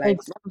of your life.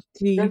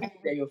 exactly.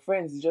 Just they're your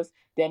friends. It's just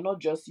they're not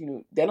just,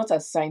 they're not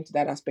assigned to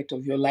that aspect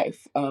of your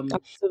life. And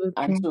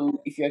Absolutely.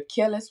 so if you're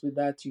careless with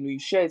that, you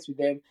share it with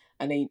them,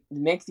 and then the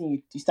next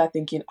thing you start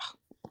thinking,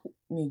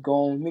 me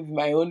gone. Maybe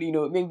my own,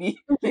 maybe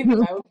maybe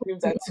my own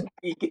dreams are too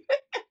big.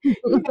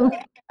 you know.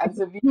 And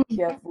so be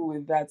careful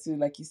with that too.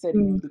 Like you said,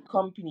 Mm, the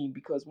company,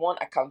 because one,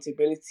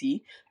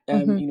 accountability,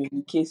 mhm. in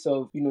the case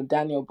of,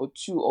 Daniel, but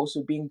two,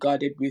 also being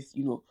guarded with,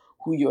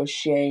 who you're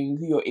sharing,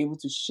 who you're able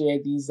to share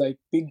these like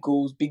big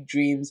goals, big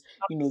dreams,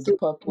 the Absolutely.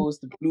 purpose,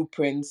 the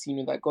blueprints,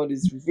 that God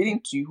is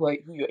revealing to you, who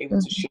you're able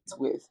to Mhm. share it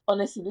with.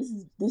 Honestly,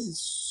 this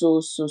is so,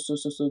 so, so,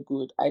 so, so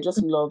good. I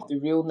just love the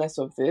realness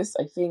of this.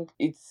 I think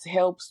it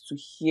helps to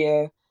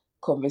hear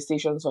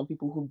conversations from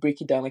people who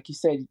break it down. Like you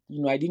said,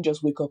 I didn't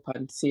just wake up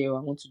and say, oh, I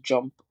want to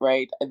jump,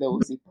 right? There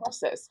was a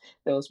process.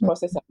 There was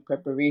process and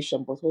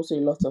preparation, but also a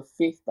lot of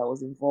faith that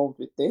was involved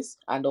with this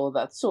and all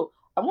that. So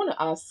I want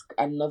to ask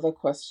another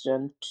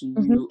question to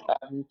Mhm. you.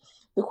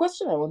 The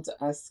question I want to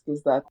ask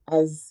is that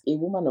as a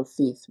woman of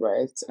faith,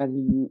 right,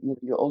 and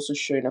you're also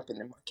showing up in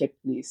the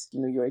marketplace,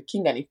 you're a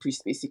king and a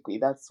priest, basically.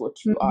 That's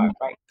what you are Mhm.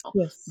 right now.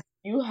 Yes.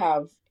 You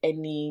have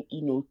any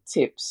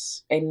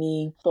tips,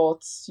 any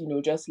thoughts,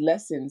 just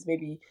lessons,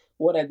 maybe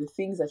what are the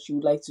things that you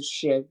would like to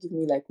share? Give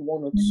me like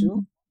one or two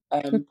Mhm.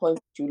 Okay.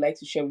 points that you would like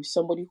to share with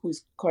somebody who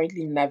is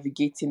currently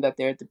navigating, that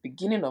they're at the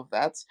beginning of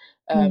that.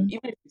 Mm.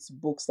 Even if it's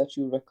books that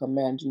you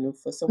recommend,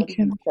 for somebody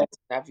Okay. who's trying to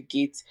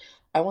navigate.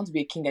 I want to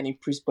be a king and a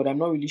priest, but I'm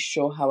not really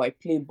sure how I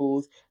play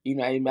both.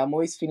 I'm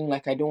always feeling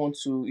like I don't want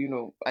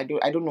to, I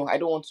don't know, I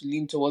don't want to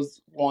lean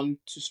towards one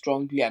too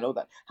strongly and all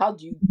that. How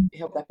do you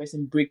help that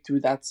person break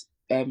through that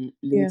Yeah.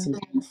 limiting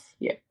belief?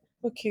 Yeah.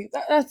 Okay,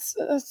 that's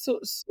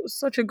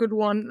such a good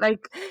one.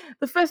 Like,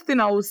 the first thing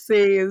I would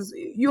say is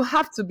you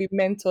have to be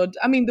mentored.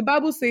 I mean, the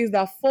Bible says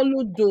that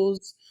follow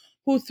those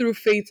who through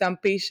faith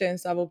and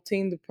patience have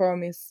obtained the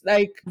promise.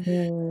 Like,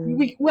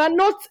 Mm. we are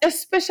not,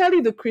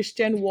 especially the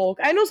Christian walk.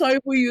 I know some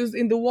people use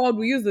in the world,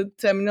 we use the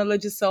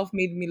terminology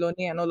self-made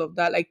millionaire and all of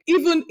that. Like,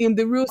 even in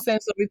the real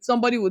sense of it,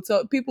 somebody would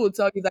tell people would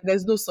tell you that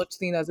there's no such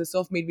thing as a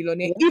self-made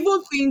millionaire. Yeah.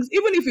 Even things,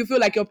 even if you feel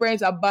like your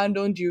parents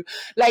abandoned you,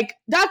 like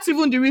that's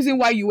even the reason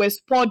why you were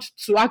spurred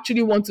to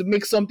actually want to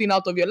make something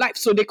out of your life.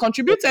 So they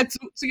contributed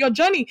to your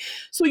journey.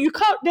 So you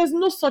can't, there's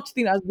no such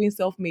thing as being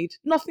self-made.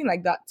 Nothing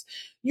like that.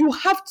 You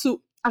have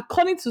to,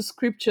 according to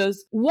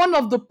scriptures, one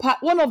of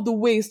the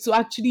ways to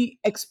actually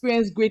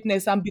experience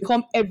greatness and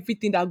become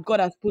everything that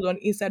God has put on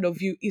inside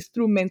of you is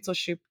through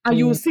mentorship. And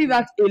you will Mm. see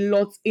that a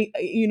lot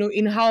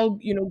in how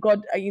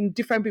God in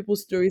different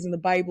people's stories in the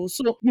Bible.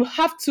 So you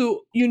have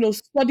to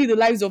study the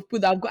lives of people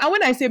that God. And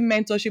when I say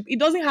mentorship, it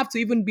doesn't have to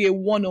even be a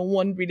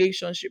one-on-one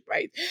relationship,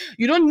 right?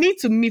 You don't need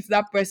to meet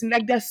that person.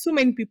 Like, there's so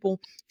many people.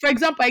 For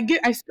example,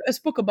 I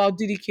spoke about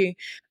DDK.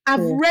 I've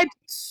Mm. read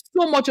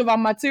so much of our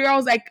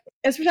materials, like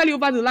especially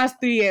over the last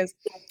 3 years.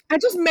 I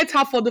just met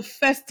her for the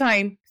first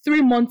time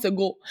 3 months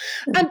ago.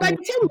 And by the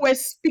time we were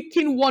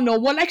speaking one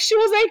on one, like she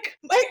was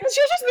she was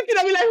just looking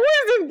at me like, who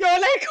is this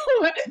girl?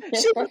 Like,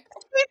 she was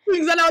saying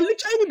things and I'll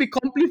literally be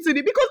completing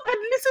it because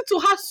I listened to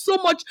her so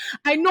much.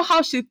 I know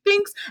how she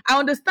thinks. I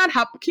understand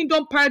her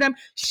kingdom paradigm.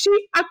 She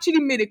actually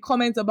made a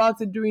comment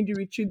about it during the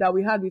retreat that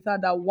we had with her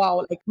that,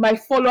 wow, like my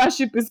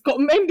followership is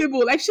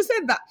commendable. Like she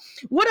said that.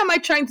 What am I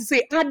trying to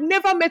say? I'd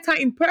never met her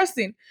in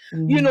person.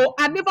 Mm.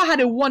 I'd never had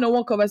a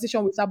one-on-one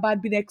conversation with her, but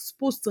I'd been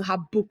exposed to her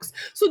books.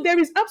 So there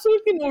is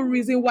absolutely no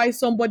reason why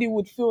somebody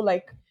would feel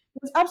like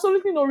there's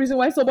absolutely no reason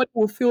why somebody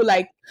would feel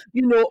like,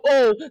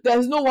 oh,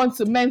 there's no one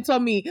to mentor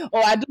me,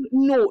 or I don't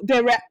know.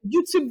 There are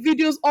YouTube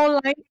videos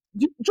online.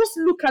 You just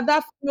look at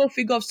that female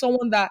figure of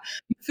someone that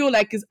you feel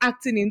like is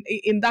acting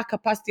in that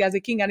capacity as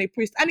a king and a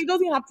priest, and it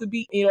doesn't have to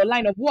be in your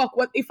line of work.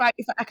 What if I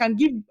can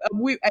give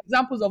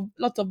examples of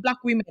lots of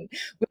black women?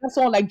 We have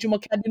someone like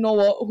Jumoke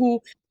Adinowo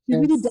who she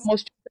really Yes.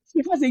 demonstrates.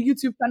 She has a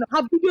YouTube channel.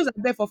 Her videos are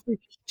there for free.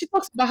 She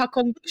talks about her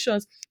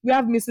convictions. We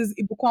have Mrs.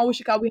 Ibukwan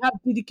Woshika. We have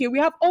DDK. We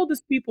have all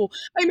these people.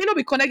 I may not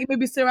be connected.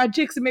 Maybe Sarah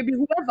Jakes. Maybe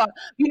whoever. But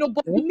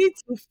Yeah. you need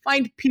to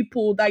find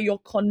people that you're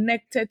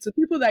connected to.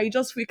 People that you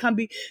just feel can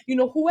be,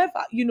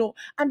 whoever,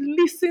 and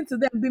listen to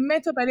them. Be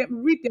mentored by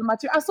them. Read their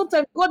material. And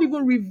sometimes God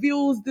even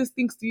reveals these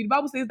things to you. The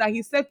Bible says that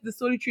He sets the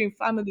solitary in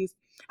families.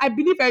 I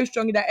believe very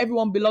strongly that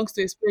everyone belongs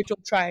to a spiritual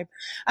tribe.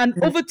 And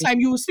over Mm. time,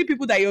 you will see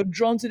people that you're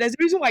drawn to. There's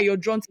a reason why you're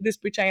drawn to this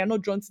preacher and you're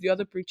not drawn to the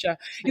other preacher.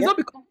 It's Yeah. not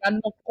because you're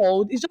not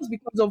called, it's just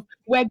because of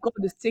where God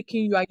is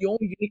taking you and your own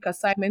unique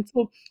assignment.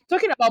 So,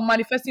 talking about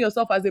manifesting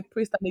yourself as a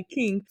priest and a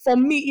king, for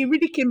me, it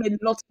really came a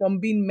lot from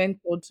being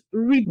mentored,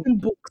 reading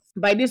books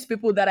by these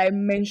people that I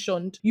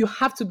mentioned. You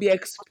have to be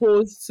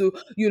exposed to,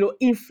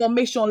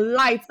 information,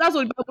 light. That's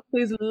what the Bible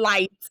says,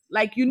 light.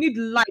 Like, you need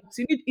light,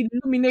 you need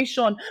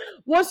illumination.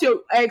 Once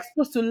you're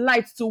exposed to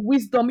light, to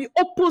wisdom, it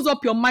opens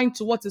up your mind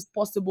to what is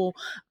possible.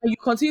 And you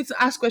continue to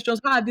ask questions.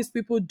 How are these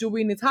people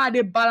doing it? How are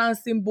they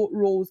balancing both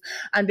roles?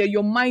 And then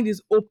your mind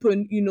is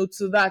open,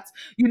 to that.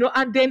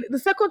 And then the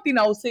second thing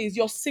I would say is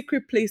your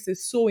secret place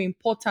is so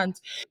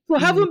important. So Mm.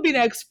 having been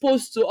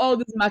exposed to all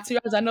these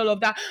materials and all of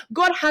that,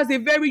 God has a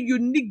very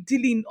unique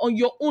dealing on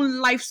your own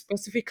life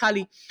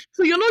specifically.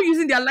 So you're not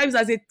using their lives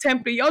as a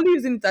template, you're only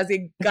using it as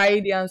a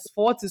guidance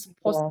for what is Yes.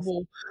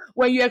 possible.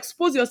 When you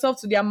expose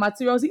yourself to their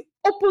materials, it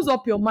opens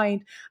up your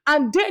mind,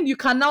 and then you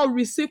can now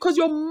receive, because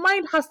your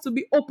mind has to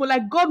be open.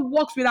 Like, God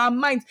works with our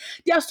minds.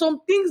 There are some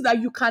things that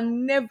you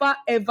can never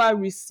ever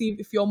receive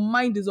if your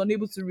mind is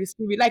unable to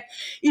receive it. Like,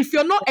 if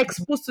you're not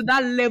exposed to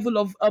that level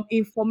of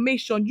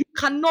information, you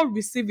cannot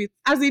receive it.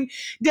 As in,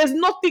 there's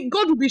nothing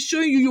God will be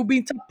showing you, you'll be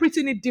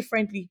interpreting it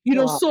differently.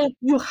 Wow. So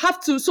you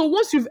have to. So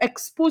once you've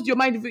exposed your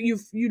mind,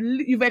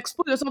 you've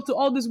exposed yourself to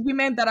all these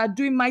women that are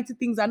doing mighty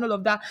things and all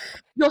of that,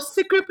 your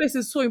secret place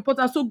is so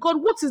important. So,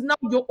 God, what is now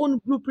your own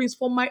blueprints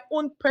for my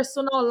own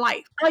personal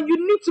life? And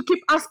you need to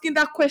keep asking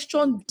that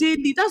question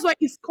daily. That's why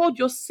it's called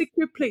your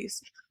secret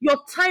place. Your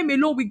time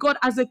alone with God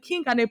as a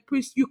king and a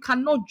priest, you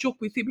cannot joke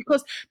with it,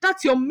 because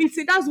that's your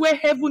meeting. That's where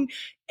heaven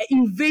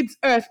invades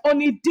earth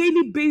on a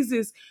daily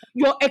basis.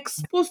 You're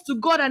exposed to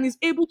God and is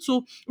able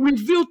to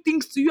reveal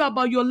things to you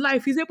about your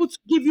life. He's able to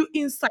give you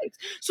insight.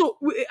 So,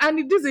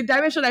 and this is a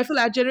direction I feel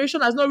like our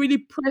generation has not really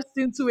pressed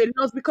into a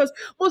lot, because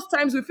most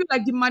times we feel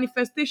like the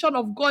manifestation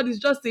of God is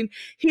just in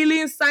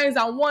healing, signs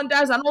and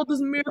wonders and all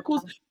those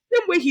miracles.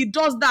 Same way He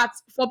does that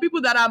for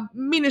people that are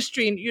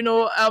ministering, in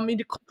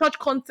the church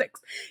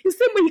context. The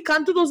same way He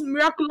can do those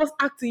miraculous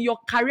acts in your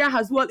career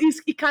as well.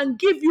 He can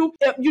give you,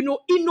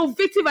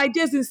 innovative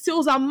ideas in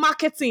sales and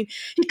marketing.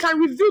 He can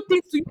reveal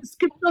things to you in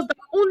scriptures that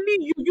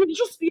only you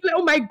just feel like,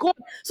 oh my God.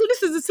 So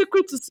this is the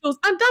secret to sales,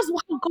 and that's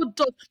what God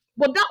does.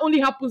 But that only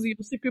happens in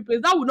your secret place.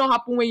 That would not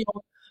happen when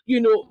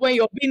you're, when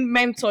you're being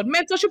mentored.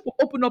 Mentorship will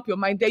open up your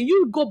mind. Then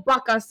you go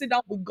back and sit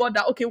down with God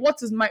that, okay,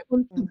 what is my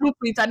own Mm.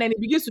 blueprint? And then it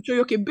begins to show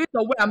you, okay, based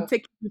on where I'm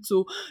taking you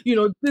to,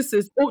 this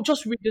is, oh,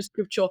 just read the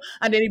scripture.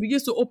 And then it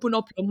begins to open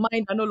up your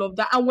mind and all of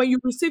that. And when you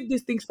receive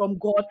these things from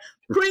God,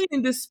 praying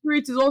in the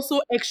spirit is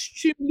also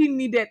extremely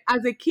needed.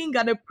 As a king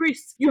and a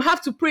priest, you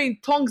have to pray in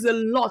tongues a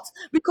lot,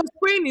 because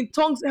praying in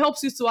tongues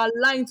helps you to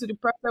align to the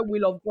perfect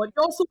will of God. It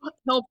also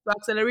helps to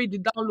accelerate the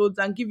downloads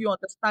and give you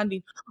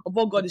understanding of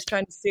what God is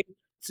trying to say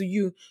to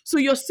you. So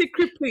your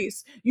secret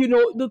place,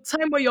 the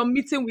time where you're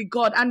meeting with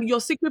God, and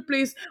your secret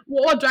place,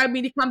 what do I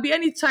mean? It can be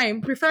any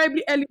time,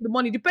 preferably early in the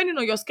morning, depending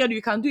on your schedule.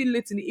 You can do it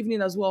late in the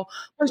evening as well.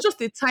 But it's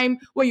just a time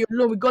where you're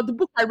alone with God. The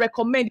book I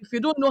recommend, if you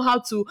don't know how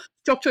to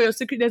structure your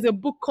secret, there's a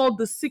book called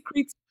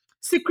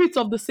Secrets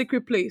of the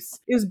Secret Place.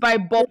 It's by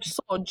Bob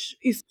Sodge.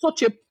 It's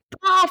such a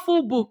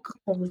powerful book.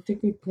 Of the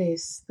secret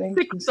place. Thank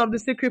you. Secrets of the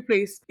Secret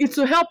Place. It's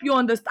to help you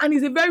understand.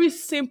 It's a very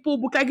simple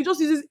book. Like, it just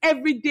uses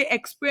everyday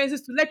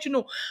experiences to let you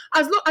know,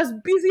 as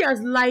busy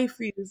as life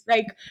is,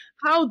 like,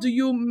 how do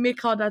you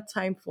make out that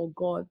time for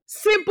God?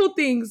 Simple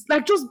things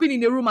like just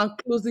being in a room and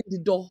closing the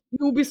door.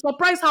 You will be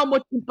surprised how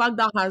much impact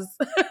that has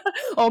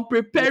on Yeah,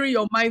 preparing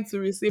your mind to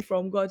receive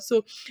from God.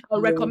 So I'll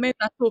yeah. recommend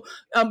that. So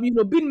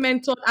being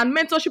mentored, and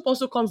mentorship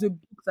also comes with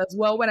books as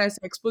well. When I say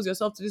expose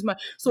yourself to this man,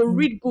 so Mhm.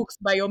 read books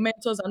by your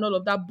mentors and all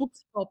of that.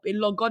 Books help a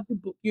lot. Godly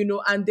book,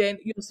 and then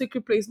your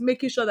secret place,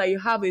 making sure that you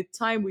have a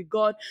time with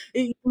God.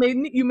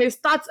 You may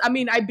start. I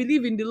mean, I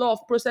believe in the law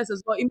of process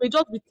as well. It may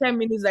just be 10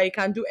 minutes that you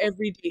can do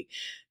every day.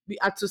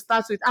 To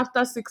start with,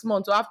 after 6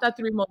 months or after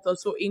 3 months or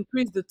so,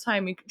 increase the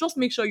time. Just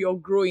make sure you're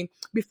growing.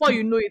 Before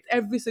you know it,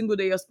 every single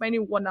day you're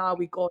spending 1 hour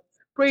with God.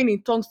 Praying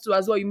in tongues too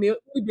as well. You may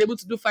only be able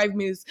to do 5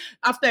 minutes.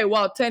 After a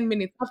while, 10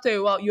 minutes. After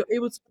a while, you're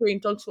able to pray in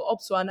tongues for up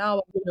to an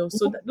hour.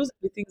 So those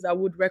are the things I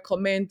would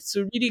recommend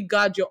to really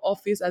guard your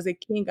office as a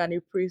king and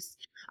a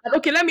priest. And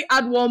okay, let me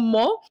add one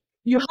more.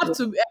 You have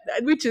to,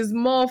 which is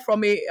more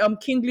from a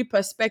kingly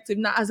perspective.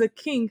 Now, as a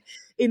king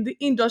in the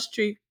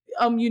industry,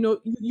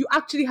 you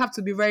actually have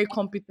to be very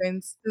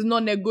competent. It's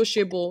not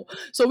negotiable.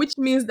 So, which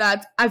means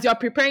that as you're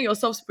preparing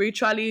yourself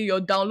spiritually,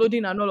 you're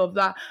downloading and all of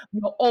that,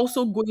 you're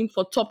also going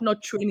for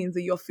top-notch trainings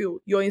in your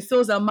field. You're in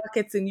sales and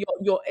marketing.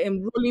 You're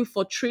enrolling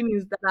for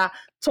trainings that are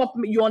top.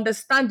 You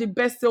understand the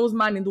best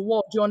salesman in the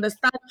world. You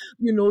understand,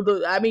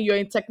 you're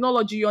in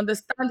technology. You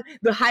understand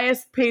the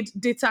highest paid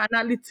data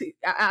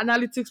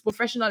analytics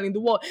professional in the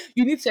world.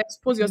 You need to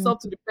expose Mhm. yourself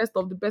to the best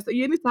of the best.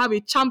 You need to have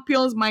a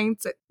champion's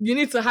mindset. You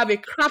need to have a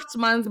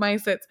craftsman's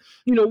mindset,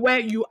 where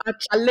you are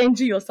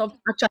challenging yourself to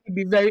actually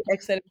be very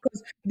excellent,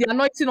 because the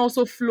anointing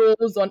also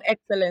flows on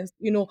excellence.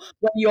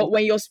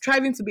 When you're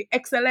striving to be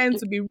excellent,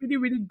 to be really,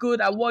 really good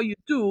at what you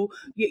do,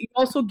 you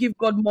also give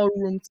God more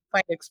room to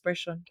find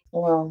expression.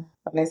 Wow,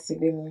 honestly,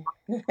 Gbemi.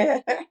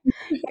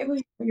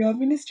 You're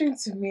ministering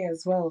to me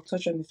as well.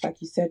 Touch on the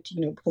fact you said,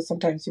 because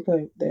sometimes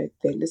people they're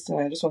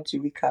listening. I just want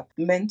to recap: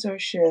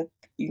 mentorship,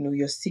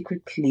 your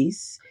secret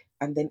place,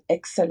 and then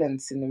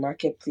excellence in the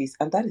marketplace,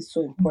 and that is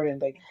so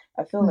important. Like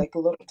I feel like a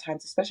lot of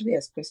times, especially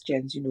as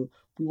Christians,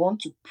 we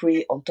want to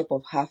pray on top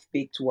of half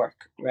baked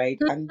work, right?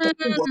 And it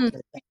doesn't work Mm,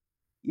 like that.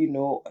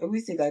 I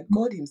always say that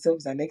God Himself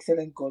is an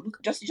excellent God. Look,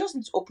 you just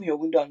need to open your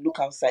window and look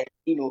outside,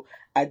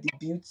 at the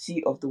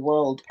beauty of the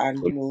world,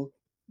 and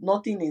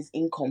nothing is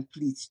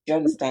incomplete. Do you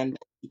understand?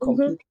 He mhm,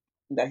 completes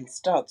that He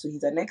starts. So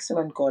He's an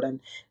excellent God, and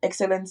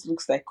excellence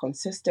looks like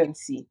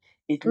consistency.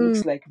 It mm,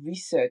 looks like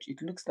research.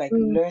 It looks like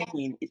mm,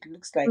 learning. It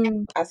looks like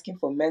mm. asking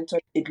for mentor.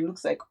 It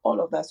looks like all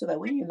of that. So that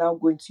when you now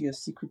go into your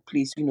secret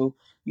place,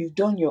 you've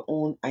done your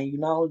own, and you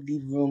now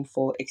leave room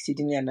for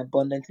exceedingly and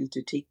abundantly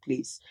to take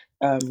place.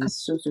 Is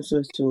so so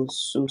so so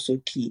so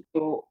so key.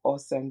 So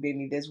awesome,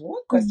 baby. There's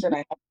one question I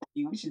have for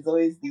you, which is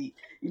always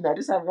I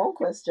just have one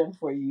question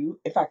for you.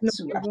 In fact, No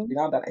two actually. problem.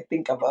 Now that I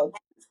think about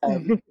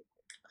it,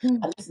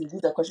 and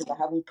these are questions I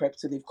haven't prepped,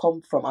 so they've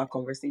come from our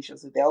conversation.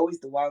 So they're always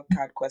the wild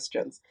card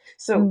questions.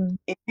 So Mm.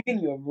 in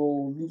leaving your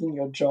role, leaving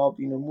your job,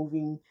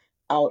 moving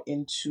out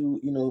into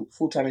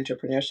full time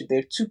entrepreneurship, there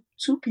are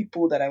two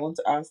people that I want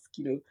to ask.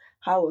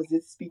 How was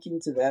it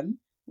speaking to them?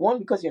 One,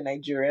 because you're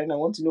Nigerian, I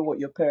want to know what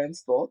your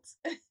parents thought.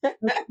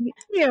 Okay.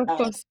 Yeah, of Uh,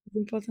 course, it's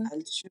important.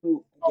 and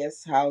two, I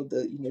guess how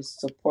the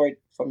support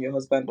from your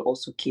husband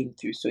also came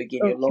through. So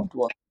again, your Okay. loved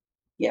one.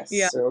 Yes.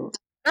 Yeah. So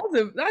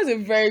That's a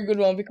very good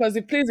one, because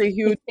it plays a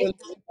huge role.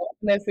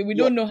 Honestly, we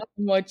yeah. don't know how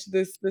much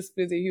this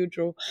plays a huge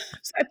role.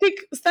 So I think,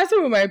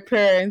 starting with my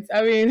parents,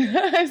 I mean,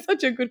 it's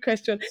such a good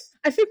question.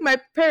 I think my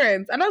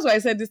parents, and that's why I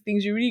said these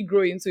things, you really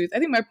grow into it. I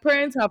think my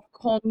parents have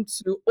come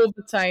to,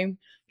 over time,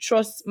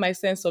 trust my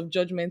sense of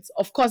judgment.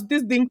 Of course,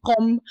 this didn't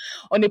come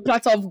on a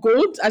platter of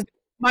gold, as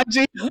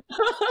Imagine.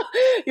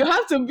 You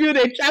have to build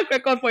a track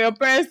record for your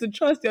parents to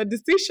trust your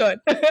decision.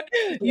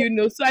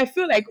 Yeah. So I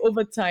feel like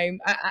over time,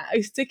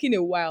 it's taking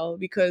a while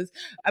because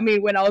I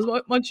mean, when I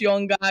was much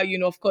younger,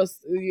 of course,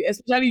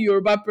 especially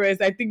Yoruba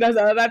parents, I think that's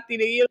another thing.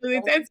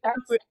 They tend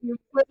to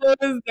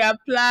impose their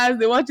plans.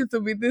 They want you to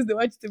be this, they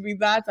want you to be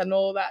that, and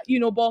all that.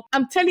 But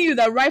I'm telling you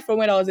that right from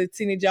when I was a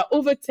teenager,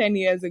 over 10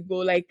 years ago,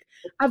 like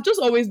I've just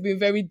always been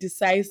very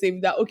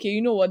decisive. That okay,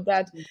 you know what,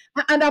 Dad,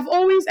 and I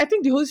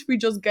think the Holy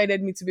Spirit just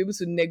guided me to be able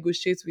to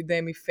negotiate with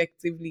them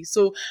effectively.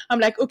 So I'm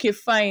like, okay,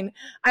 fine.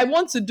 I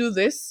want to do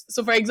this.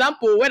 So, for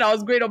example, when I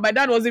was growing up, my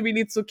dad wasn't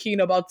really too keen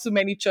about too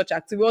many church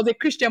activities. He was a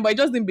Christian, but he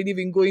just didn't believe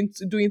in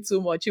doing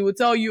too much. He would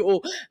tell you,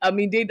 oh, I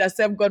mean, they that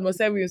serve God must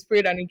serve in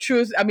spirit and in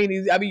truth.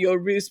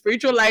 Your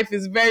spiritual life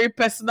is very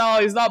personal.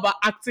 It's not about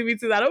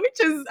activities, which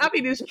is,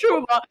 it's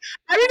true, but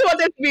I really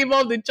wanted to be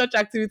involved in church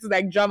activities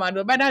like drama,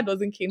 and my dad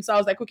doesn't came. So I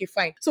was like, okay,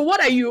 fine. So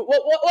what are you?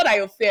 What are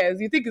your fears?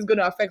 You think it's going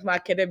to affect my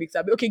academics?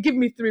 I'll be okay. Give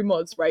me 3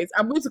 months, right?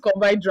 I'm going to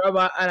combine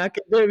drama and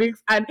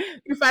academics, and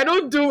if I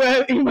don't do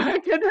well in my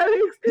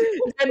academics,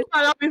 then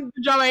allow me to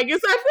do drama again.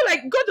 So I feel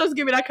like God just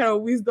gave me that kind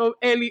of wisdom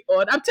early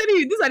on. I'm telling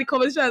you, these are the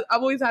conversations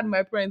I've always had with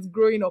my parents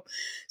growing up.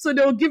 So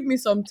they'll give me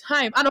some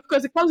time, and of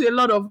course, it comes with a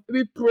lot of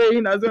me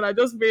praying as well. I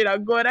just pray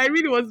that God, I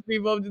really want to be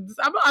involved in this.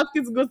 I'm not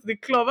asking to go to the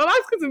club. I'm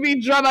asking to be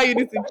in drama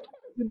unit in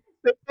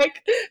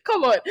like,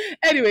 come on.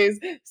 Anyways,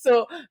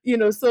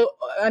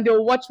 and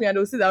they'll watch me and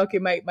they'll see that okay,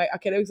 my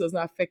academics was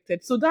not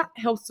affected. So that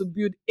helps to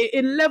build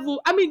a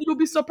level. I mean, you'll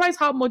be surprised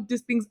how much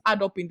these things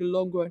add up in the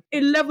long run.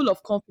 A level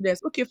of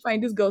confidence. Okay,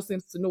 fine, this girl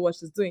seems to know what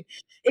she's doing.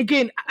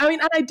 Again, I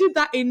mean, and I did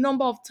that a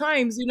number of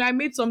times. I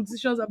made some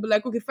decisions. I'll be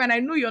like, okay, fine, I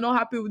know you're not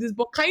happy with this,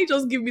 but can you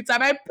just give me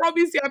time? I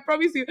promise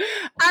you.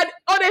 And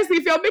honestly,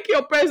 if you're making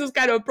your parents those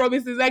kind of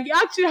promises, like you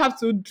actually have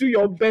to do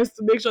your best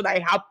to make sure that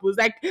it happens.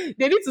 Like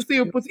they need to see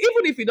you put,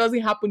 even if it doesn't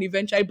happen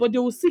eventually, but they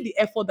will see the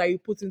effort that you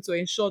put in to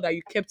ensure that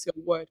you kept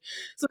your word.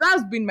 So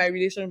that's been my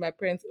relation with my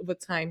parents over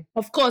time.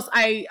 Of course,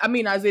 I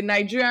mean, as a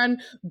Nigerian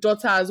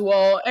daughter as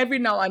well, every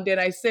now and then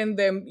I send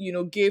them,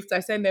 gifts, I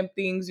send them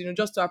things,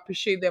 just to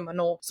appreciate them and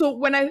all. So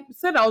when I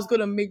said I was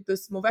gonna make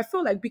this move, I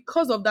feel like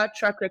because of that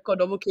track record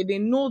of okay, they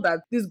know that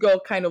this girl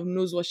kind of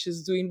knows what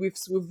she's doing. We've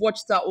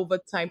watched her over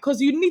time. Because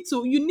you need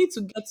to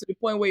get to the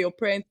point where your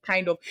parents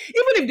kind of,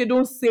 even if they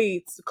don't say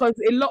it, because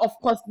a lot of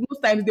course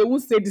most times they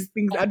won't say these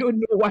things. I don't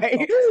know why.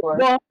 Of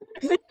course.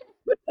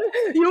 But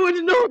you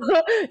would know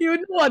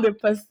what they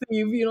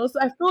perceive. So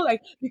I feel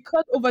like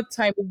because over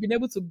time we've been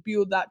able to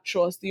build that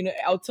trust.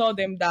 I'll tell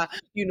them that,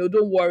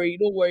 don't worry,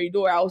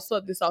 I'll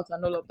sort this out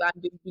and all of that.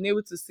 And they've been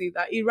able to see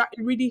that it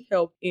really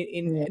helped Yeah.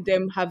 in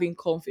them having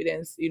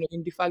confidence,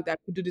 in the fact that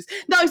I could do this.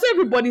 Now it's not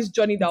everybody's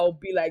journey that will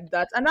be like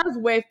that. And that's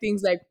where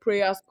things like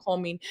prayers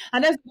come in.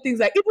 And that's things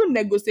like even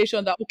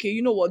negotiation that, okay,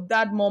 you know what,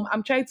 dad, mom,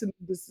 I'm trying to make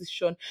a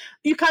decision.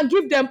 You can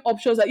give them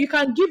options, that you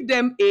can give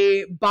them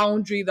a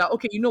boundary that,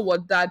 okay, you know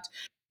what, dad,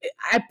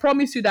 I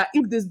promise you that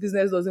if this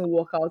business doesn't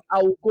work out, I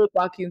will go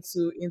back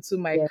into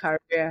my Yeah.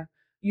 career.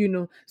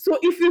 So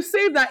if you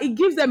say that, it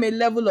gives them a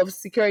level of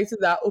security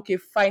that okay,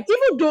 fine.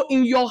 Even though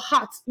in your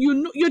heart,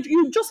 you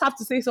just have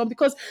to say something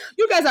because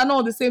you guys are not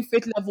on the same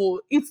faith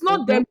level. It's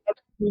not Mm-hmm. them that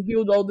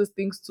revealed all these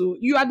things to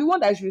you. Are the one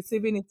that is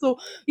receiving it. So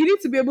you need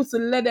to be able to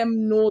let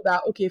them know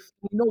that okay,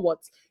 you know what,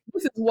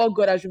 this is what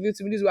God has revealed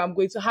to me. This is where I'm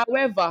going to.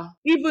 However,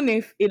 even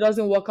if it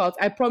doesn't work out,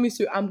 I promise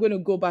you, I'm going to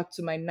go back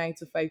to my 9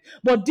 to 5.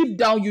 But deep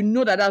down, you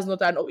know that that's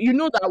not an. You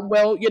know that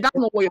well, yeah, that's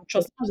not what you're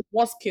trusting. That's the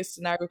worst case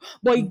scenario.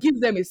 But it gives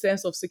them a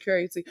sense of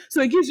security.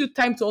 So it gives you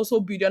time to also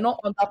build. You're not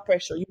under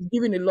pressure. You've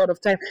given a lot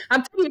of time.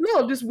 I'm telling you, a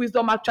lot of this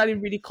wisdom actually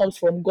really comes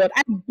from God.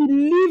 I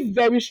believe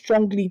very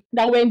strongly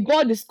that when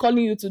God is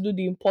calling you to do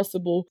the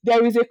impossible,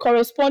 there is a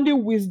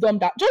corresponding wisdom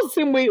that just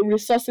the same way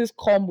resources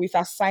come with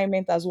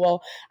assignment as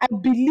well. I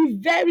believe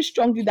very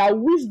strongly that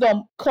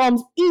wisdom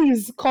comes,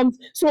 ease comes.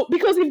 So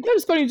because if God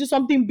is calling you to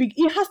something big,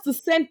 He has to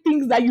send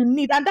things that you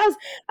need, and that's.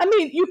 I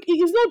mean,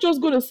 He's not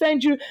just going to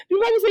send you. The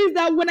Bible says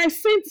that when I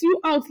sent you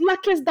out,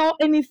 lackest thou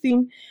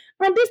anything?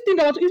 And this thing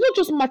that it's not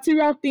just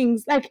material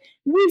things like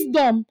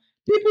wisdom.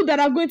 People that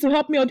are going to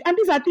help me out, and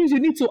these are things you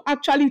need to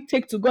actually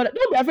take to God.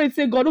 Don't be afraid to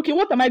say, God, okay,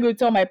 what am I going to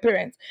tell my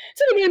parents?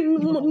 So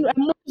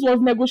Moses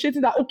was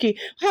negotiating that, okay,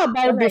 how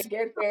about When I this?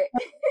 get there.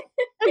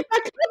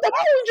 Exactly. That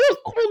why would you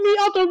just call me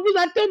out of this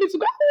and tell me to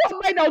go? Who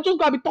am I now? Just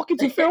gonna be talking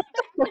to Pharaoh?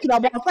 What are you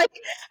talking about? Like,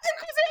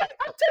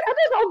 I'm telling you,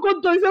 that's how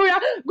God does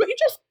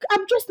it.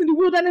 I'm just in the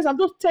wilderness. I'm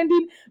just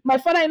tending my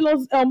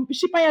father-in-law's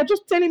sheep. And you're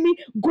just telling me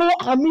go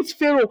and meet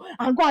Pharaoh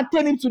and go and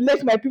tell him to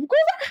let my people go.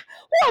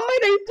 Who am I?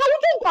 That can you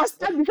just go and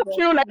stand before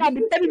Pharaoh like that?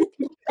 Be telling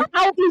me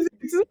how easy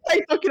it is. What are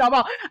you talking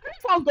about?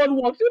 That's how God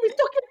works. You'll be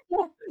talking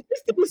about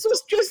this thing is so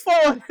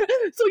straightforward.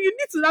 So you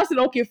need to now say,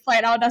 okay,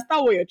 fine, I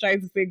understand what you're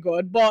trying to say,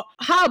 God. But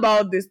how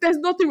about this? There's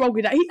nothing wrong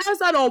with that. He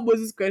answered all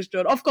Moses'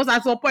 question. Of course,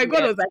 at some point,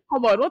 God Yeah. was like,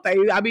 come on, what are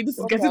you? I mean, this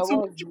is What getting I too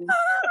was much. this.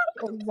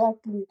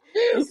 Exactly.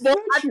 It's But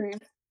so true.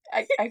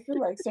 I feel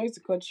like, sorry to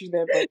cut you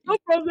there, but No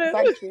it's problem.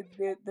 like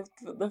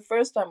the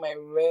first time I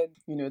read,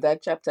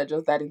 that chapter,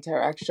 just that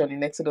interaction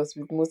in Exodus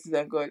with Moses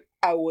and God,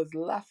 I was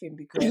laughing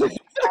because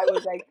I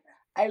was like,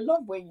 I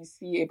love when you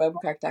see a Bible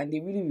character and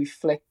they really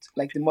reflect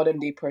like the modern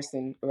day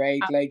person,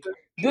 right? Like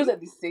those are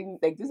the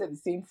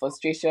same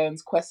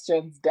frustrations,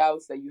 questions,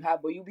 doubts that you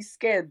have, but you'll be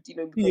scared,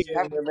 because you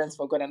Yeah. have reverence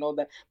for God and all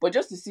that. But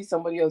just to see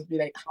somebody else be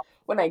like, "Ah,"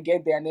 when I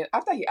get there, and then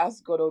after he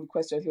asked God all the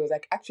questions, he was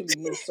like, actually,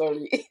 no,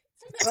 sorry.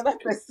 Another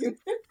person.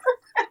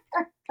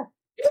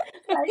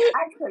 Like,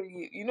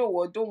 actually, you know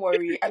what? Don't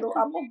worry. I'm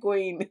not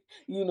going.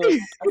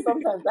 And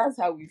sometimes that's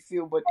how we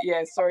feel. But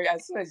yeah, sorry.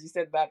 As soon as you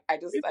said that, I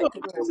No,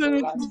 couldn't help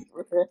but laugh.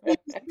 absolutely.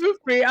 Please feel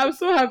free. I'm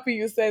so happy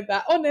you said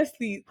that.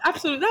 Honestly,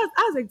 absolutely.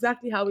 That's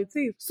exactly how it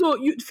is. So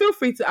you feel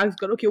free to ask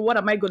God, okay, what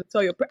am I going to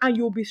tell you? And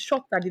you'll be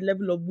shocked at the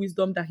level of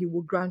wisdom that He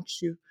will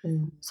grant you.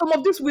 Mm. Some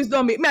of this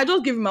wisdom, may I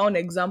just give you my own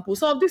example?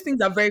 Some of these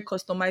things are very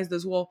customized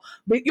as well.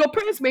 But your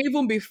parents may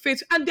even be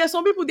faith, and there's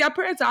some people, their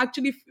parents are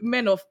actually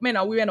men and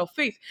women of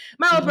faith.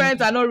 My own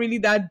parents Mm. are not really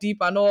that deep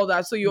and all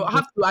that, so you Mm.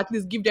 have to at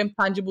least give them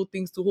tangible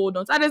things to hold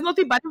on to. And there's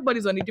nothing bad.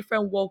 Everybody's on a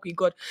different walk with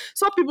God.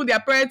 Some people, their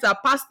parents are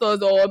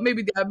pastors or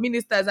maybe they are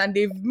ministers, and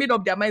they've made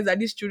up their minds that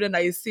these children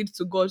are a seed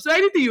to God. So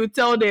anything you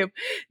tell them,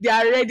 they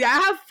are ready. I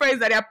have friends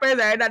that their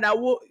parents are ready that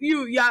will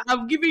you, yeah,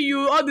 I'm giving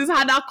you all these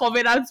harder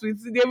covenants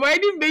with. They've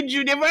already made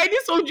you. They've already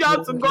sold you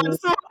out to God.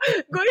 So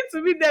going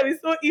to meet them is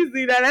so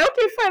easy. That like,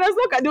 okay, fine, as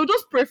long as they'll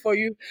just pray for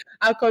you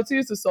and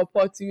continue to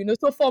support you.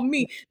 So for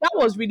me, that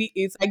was really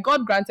it. Like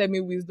God granted me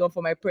wisdom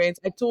for my parents.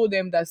 I told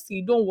them that,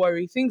 see, don't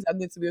worry, things are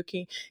going to be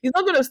okay. It's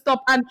not going to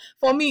stop. And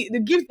for me, the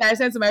gifts that I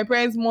sent to my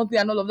parents monthly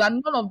and all of that,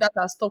 none of that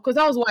has stopped because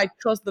that was why I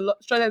trusted the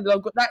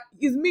Lord. God. That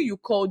is me you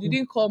called. You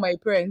didn't call my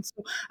parents.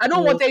 So I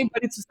don't Mm. want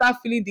anybody to start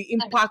feeling the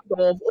impact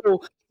of, oh,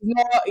 he's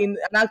not in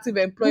an active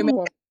employment.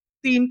 Mm.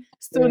 Thing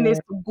still needs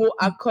Yeah. to go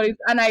according,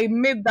 and I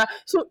made that.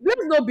 So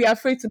let's not be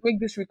afraid to make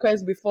this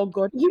request before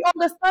God. He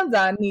understands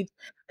our need.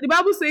 The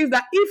Bible says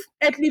that if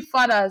earthly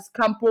fathers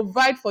can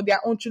provide for their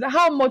own children,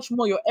 how much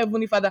more your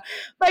heavenly father?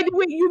 By the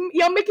way,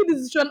 you're making this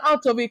decision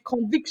out of a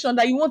conviction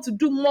that you want to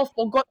do more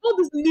for God. All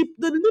this leap,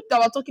 the leap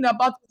that we're talking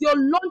about, you're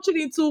launching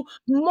into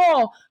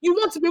more. You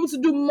want to be able to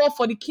do more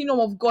for the kingdom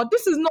of God.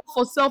 This is not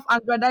for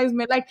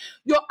self-aggrandizement. Like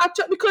you're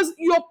actually, because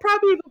you're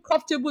probably even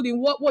comfortable in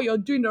what you're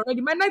doing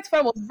already. My 9 to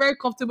 5 was very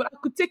comfortable. I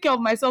could take care of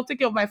myself, take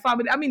care of my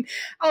family. I mean,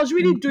 I was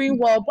really doing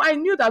well, but I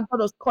knew that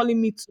God was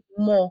calling me to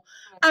more.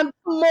 And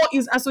more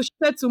is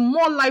associated to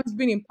more lives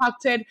being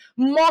impacted,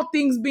 more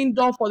things being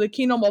done for the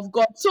kingdom of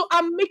God. So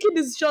I'm making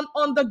decision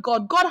under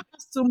God. God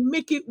has to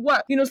make it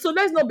work. So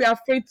let's not be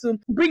afraid to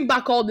bring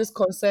back all these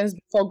concerns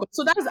before God.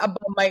 So that's about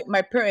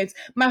my parents,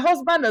 my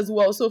husband as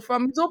well. So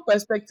from his own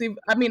perspective,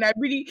 I mean,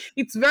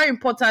 it's very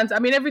important. I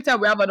mean, every time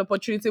we have an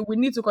opportunity, we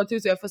need to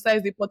continue to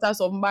emphasize the importance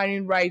of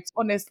marrying right,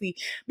 honestly,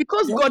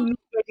 because Yeah. God knows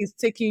where He's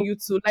taking you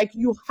to. Like,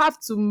 you have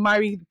to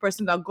marry the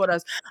person that God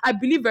has. I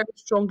believe very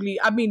strongly.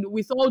 I mean,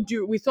 with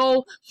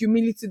all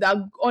humility, that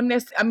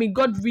honestly, I mean,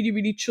 God really,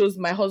 really chose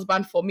my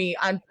husband for me,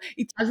 and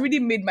it has really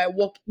made my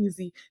work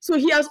easy. So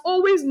He has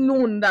always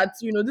known that,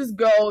 this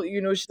girl,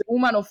 she's a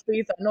woman of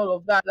faith and all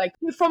of that. Like,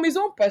 from His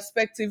own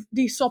perspective,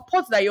 the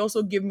support that He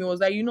also gave me was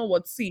that, you know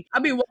what, see, I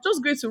mean, we're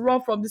just going to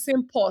run from the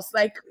same pulse.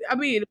 Like, I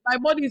mean, my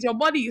body is your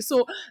body.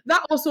 So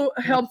that also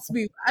helps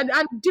me. And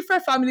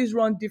different families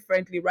run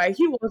differently, right?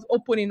 He was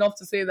open enough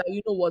to say that,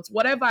 you know what,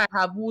 whatever I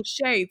have, we'll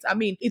share it. I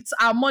mean, it's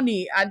our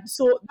money. And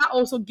so that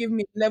also gave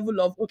me a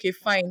level of, okay,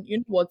 fine, you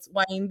know what,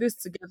 we're in this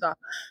together.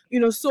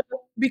 So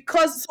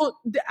because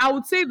I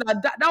would say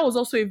that was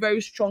also a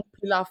very strong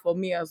pillar for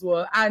me as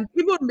well. And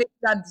even make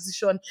that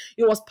decision,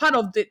 it was part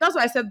of that's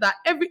why I said that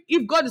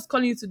if God is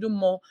calling you to do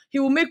more, He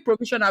will make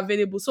provision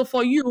available. So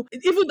for you,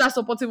 even that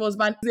supportive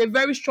husband is a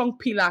very strong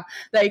pillar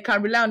that you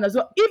can rely on as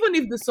well, even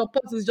if the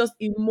support is just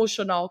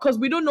emotional, because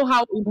we don't know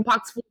how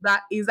impactful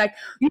that is. Like,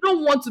 you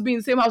don't want to be in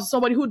the same house with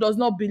somebody who does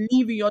not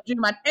believe in your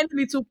dream, and any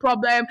little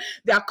problem,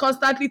 they are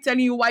constantly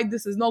telling you why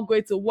this is not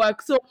going to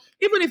work. So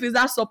even if it's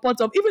that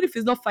support of, even if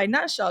it's not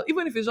financial,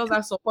 even if it's just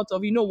that support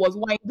of, what,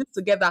 why this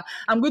together,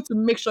 I'm going to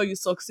make sure you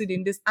succeed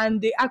in this.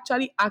 And they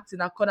actually act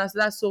in accordance.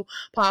 That's so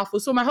powerful.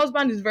 So my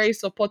husband is very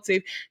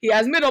supportive. He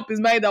has made up his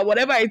mind that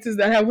whatever it is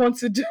that I want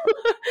to do,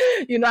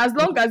 as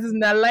long as it's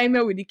in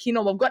alignment with the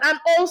kingdom of God. And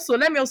also,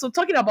 let me also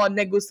talking about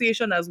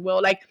negotiation as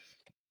well. Like,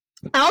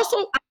 I'm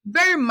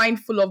very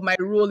mindful of my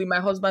role in my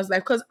husband's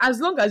life, because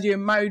as long as you're a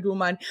married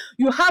woman,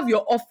 you have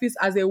your office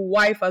as a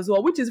wife as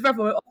well, which is different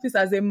from your office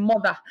as a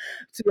mother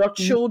to your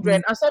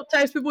children. Mm. And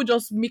sometimes people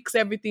just mix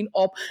everything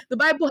up. The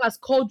Bible has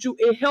called you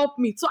a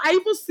helpmeet. So I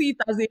even see it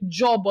as a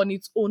job on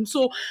its own.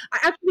 So I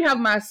actually have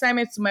my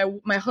assignments to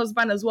my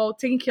husband as well,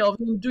 taking care of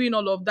him, doing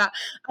all of that.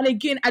 And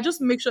again, I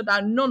just make sure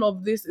that none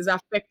of this is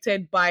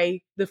affected by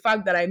the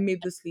fact that I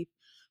made this leap.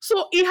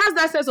 So he has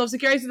that sense of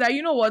security that,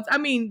 you know what, I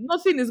mean,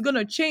 nothing is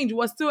gonna change.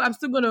 I'm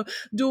still gonna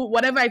do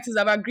whatever it is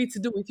I've agreed to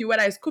do with you,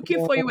 whether it's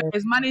cooking for you, whether Yeah,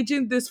 it's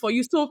managing this for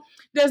you. So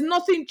there's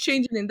nothing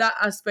changing in that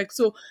aspect.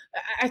 So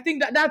I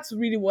think that that's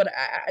really what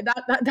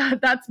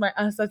that's my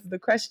answer to the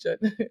question.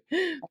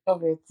 I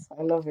love it.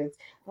 I love it.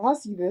 I'll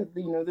ask you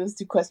those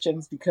two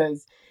questions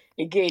because,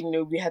 again,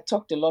 we had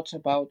talked a lot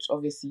about,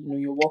 obviously,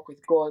 your walk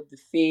with God, the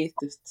faith,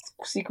 the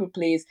secret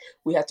place.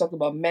 We had talked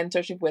about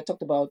mentorship. We had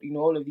talked about,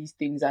 all of these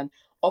things. And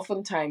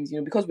oftentimes,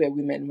 because we're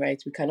women,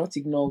 right, we can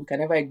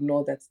never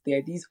ignore that there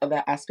are these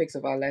other aspects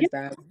of our lives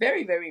that are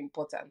very, very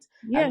important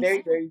and Yes.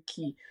 very, very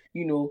key.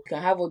 You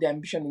can have all the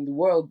ambition in the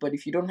world, but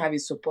if you don't have a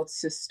support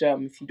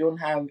system, if you don't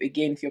have,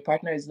 again, if your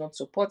partner is not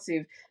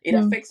supportive, it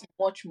Mm, affects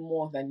much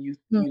more than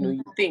mm,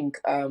 you think.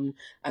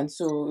 And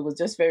so it was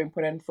just very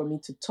important for me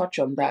to touch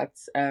on that.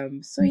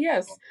 So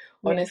yes,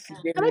 yeah. honestly,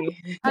 Can I Jamie.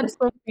 add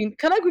something?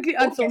 Can I quickly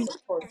add Oh yes, something?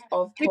 of course,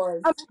 of Think-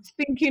 course. I'm just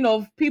thinking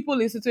of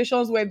people in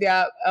situations where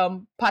their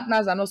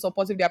partners are not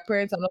supportive, their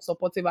parents are not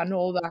supportive, and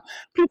all that.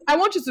 Please, I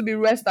want you to be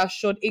rest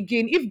assured.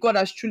 Again, if God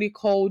has truly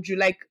called you,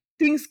 like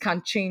things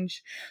can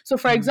change. So,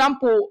 for Mm,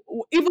 example,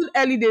 even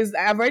early days,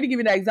 I've already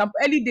given that example.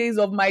 Early days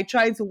of my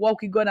trying to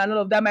walk with God and all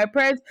of that, my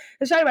parents,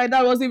 especially my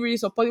dad, wasn't really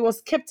supportive. Was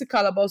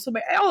skeptical about. So,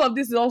 all of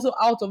this is also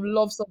out of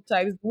love.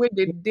 Sometimes the way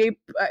they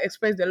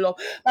express their love.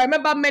 I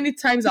remember many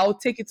times I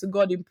would take it to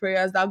God in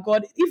prayers that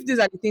God, if these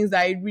are the things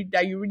that I read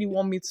that you really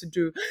want me to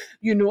do,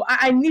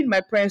 I need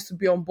my parents to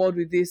be on board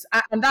with this.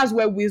 And that's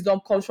where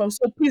wisdom comes from.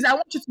 So please, I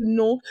want you to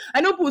know.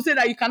 I know people say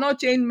that you cannot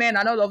change men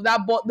and all of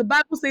that, but the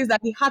Bible says that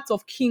the heart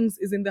of kings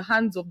is in the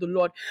hands of the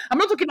Lord. I'm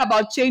not talking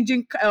about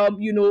changing,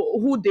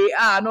 who they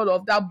are and all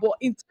of that, but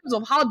in terms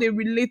of how they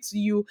relate to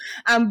you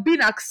and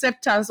being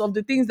acceptance of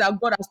the things that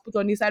God has put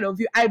on the side of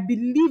you, I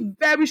believe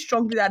very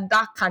strongly that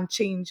that can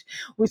change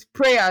with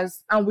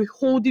prayers and with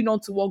holding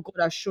on to what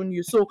God has shown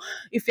you. So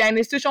if you're in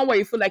a situation where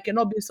you feel like you're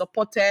not being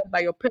supported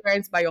by your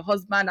parents, by your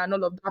husband, and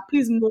all of that,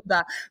 please know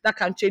that that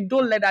can change.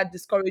 Don't let that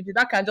discourage you.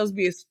 That can just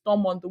be a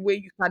storm on the way.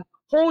 You can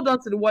hold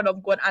on to the word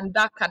of God, and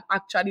that can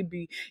actually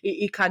be,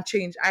 it can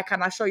change. I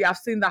can assure you, I've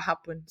seen that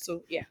happen.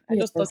 So, yeah, I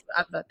just thought yes. to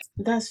add that.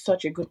 That's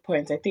such a good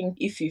point. I think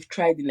if you've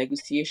tried the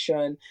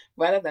negotiation,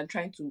 rather than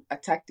trying to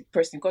attack the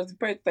person, because the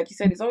person, like you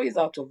said, is always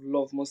out of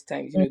love most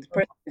times. The Mhm.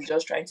 person is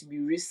just trying to be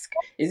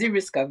is it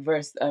risk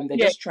averse? They're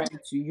Yeah. just trying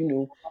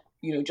to,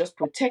 just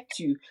protect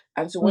you.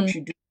 And so Mm, what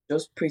you do,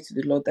 just pray to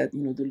the Lord that,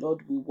 the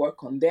Lord will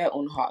work on their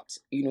own heart,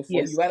 for you,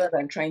 yes. rather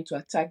than trying to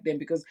attack them.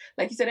 Because,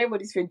 like you said,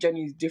 everybody's faith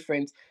journey is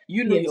different.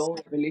 You know your Yes. own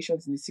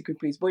revelations in the secret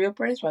place, but your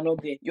parents were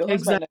not there. Your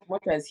husband, Exactly. as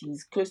much as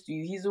he's close to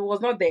you, he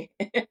was not there.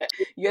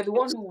 You're the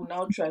one who will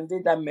now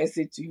translate that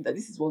message to him that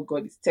this is what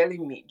God is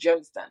telling me. Do you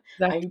understand?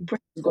 And you Exactly. pray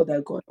to God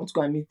that, God, I want to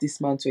go and meet this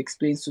man to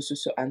explain so, so,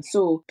 so. And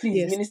so please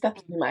Yes. minister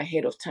to him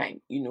ahead of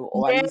time,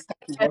 or at Yes. least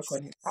start to work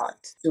on his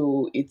heart.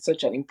 So it's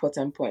such an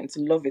important point.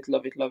 Love it,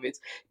 love it, love it.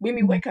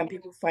 Mimi, where Mhm. can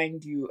people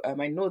find you?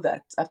 I know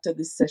that after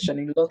this session,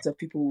 a lot of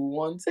people will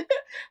want.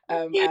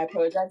 I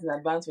apologize in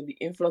advance for the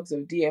influx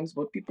of DMs,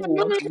 but people will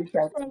want to reach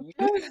out to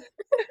you.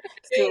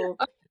 So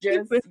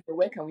just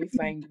where can we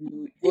find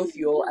you? Both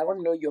I want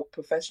to know your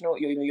professional,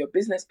 your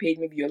business page,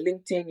 maybe your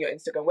LinkedIn, your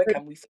Instagram. Where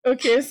can we find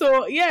Okay,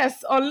 so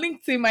yes, on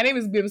LinkedIn, my name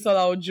is Gbemi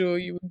Ojo.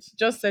 You would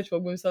just search for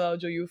Gbemi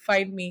Ojo, you'll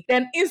find me.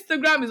 Then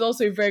Instagram is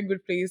also a very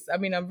good place. I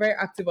mean, I'm very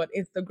active on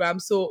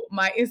Instagram. So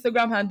my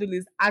Instagram handle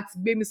is at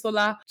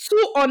Gbemisola,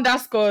 two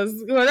underscores.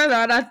 Well, that's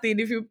another thing.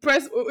 If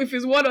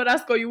it's one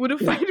underscore, you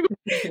wouldn't find me.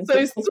 So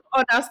you? it's two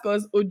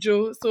underscores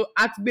Ojo. So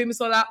at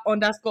Gbemisola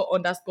underscore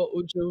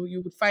Ojo,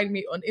 you would find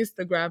me on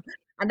Instagram.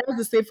 And that's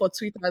the same for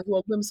Twitter as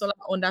well. Gbemisola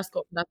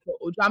underscore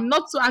Ojo. I'm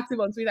not so active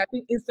on Twitter. I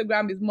think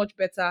Instagram is much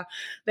better.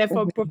 Then,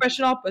 from a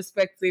professional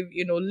perspective,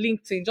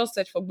 LinkedIn, just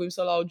search for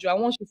Gbemisola Ojo.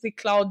 And once you see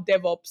Cloud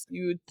DevOps,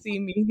 you would see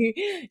me,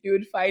 you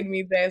would find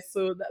me there.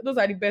 So, those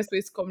are the best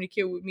ways to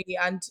communicate with me.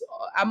 And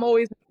I'm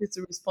always happy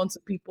to respond to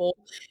people.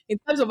 In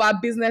terms of our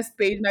business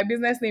page, my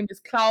business name is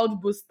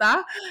Cloud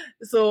Booster.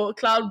 So,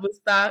 Cloud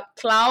Booster,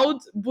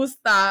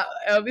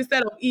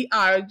 instead of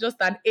ER, just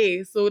an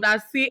A. So,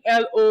 that's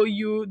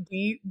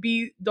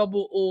CLOUDBOOSTA.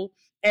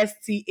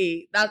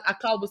 That's a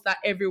cloud booster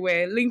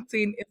everywhere.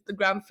 LinkedIn,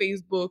 Instagram,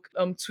 Facebook,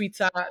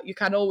 Twitter. You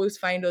can always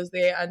find us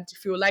there. And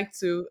if you would like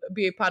to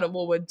be a part of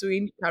what we're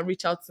doing, you can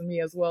reach out to me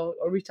as well,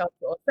 or reach out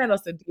to us, send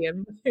us a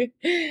DM.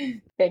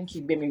 Thank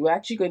you, Bimi. We're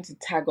actually going to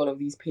tag all of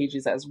these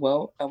pages as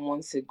well, and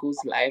once it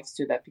goes live,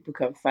 so that people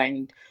can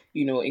find,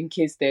 in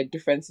case there are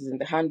differences in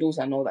the handles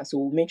and all that. So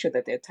we'll make sure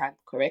that they're tagged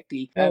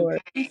correctly. No worries.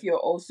 If you're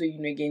also,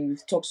 again,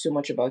 we've talked so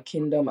much about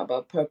kingdom,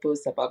 about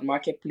purpose, about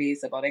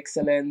marketplace, about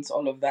excellence,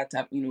 all of that,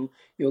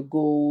 your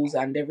goals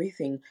and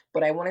everything.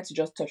 But I wanted to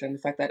just touch on the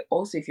fact that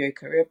also, if you're a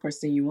career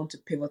person, you want to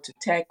pivot to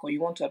tech, or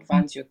you want to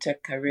advance your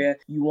tech career,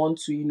 you want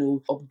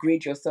to,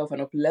 upgrade yourself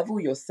and up level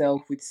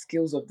yourself with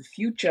skills of the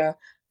future.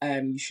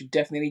 you should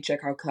definitely check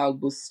out Cloud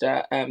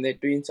Booster. They're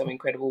doing some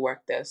incredible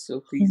work there, so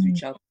please Mm.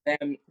 reach out to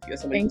them if you're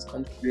somebody Thank who's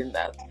considering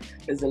that.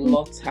 There's a you.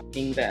 lot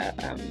happening there,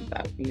 that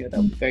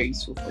that'll be very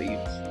useful for you.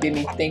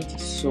 Bimi, thank you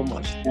so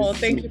much. Oh,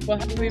 This thank you for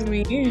having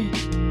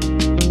me.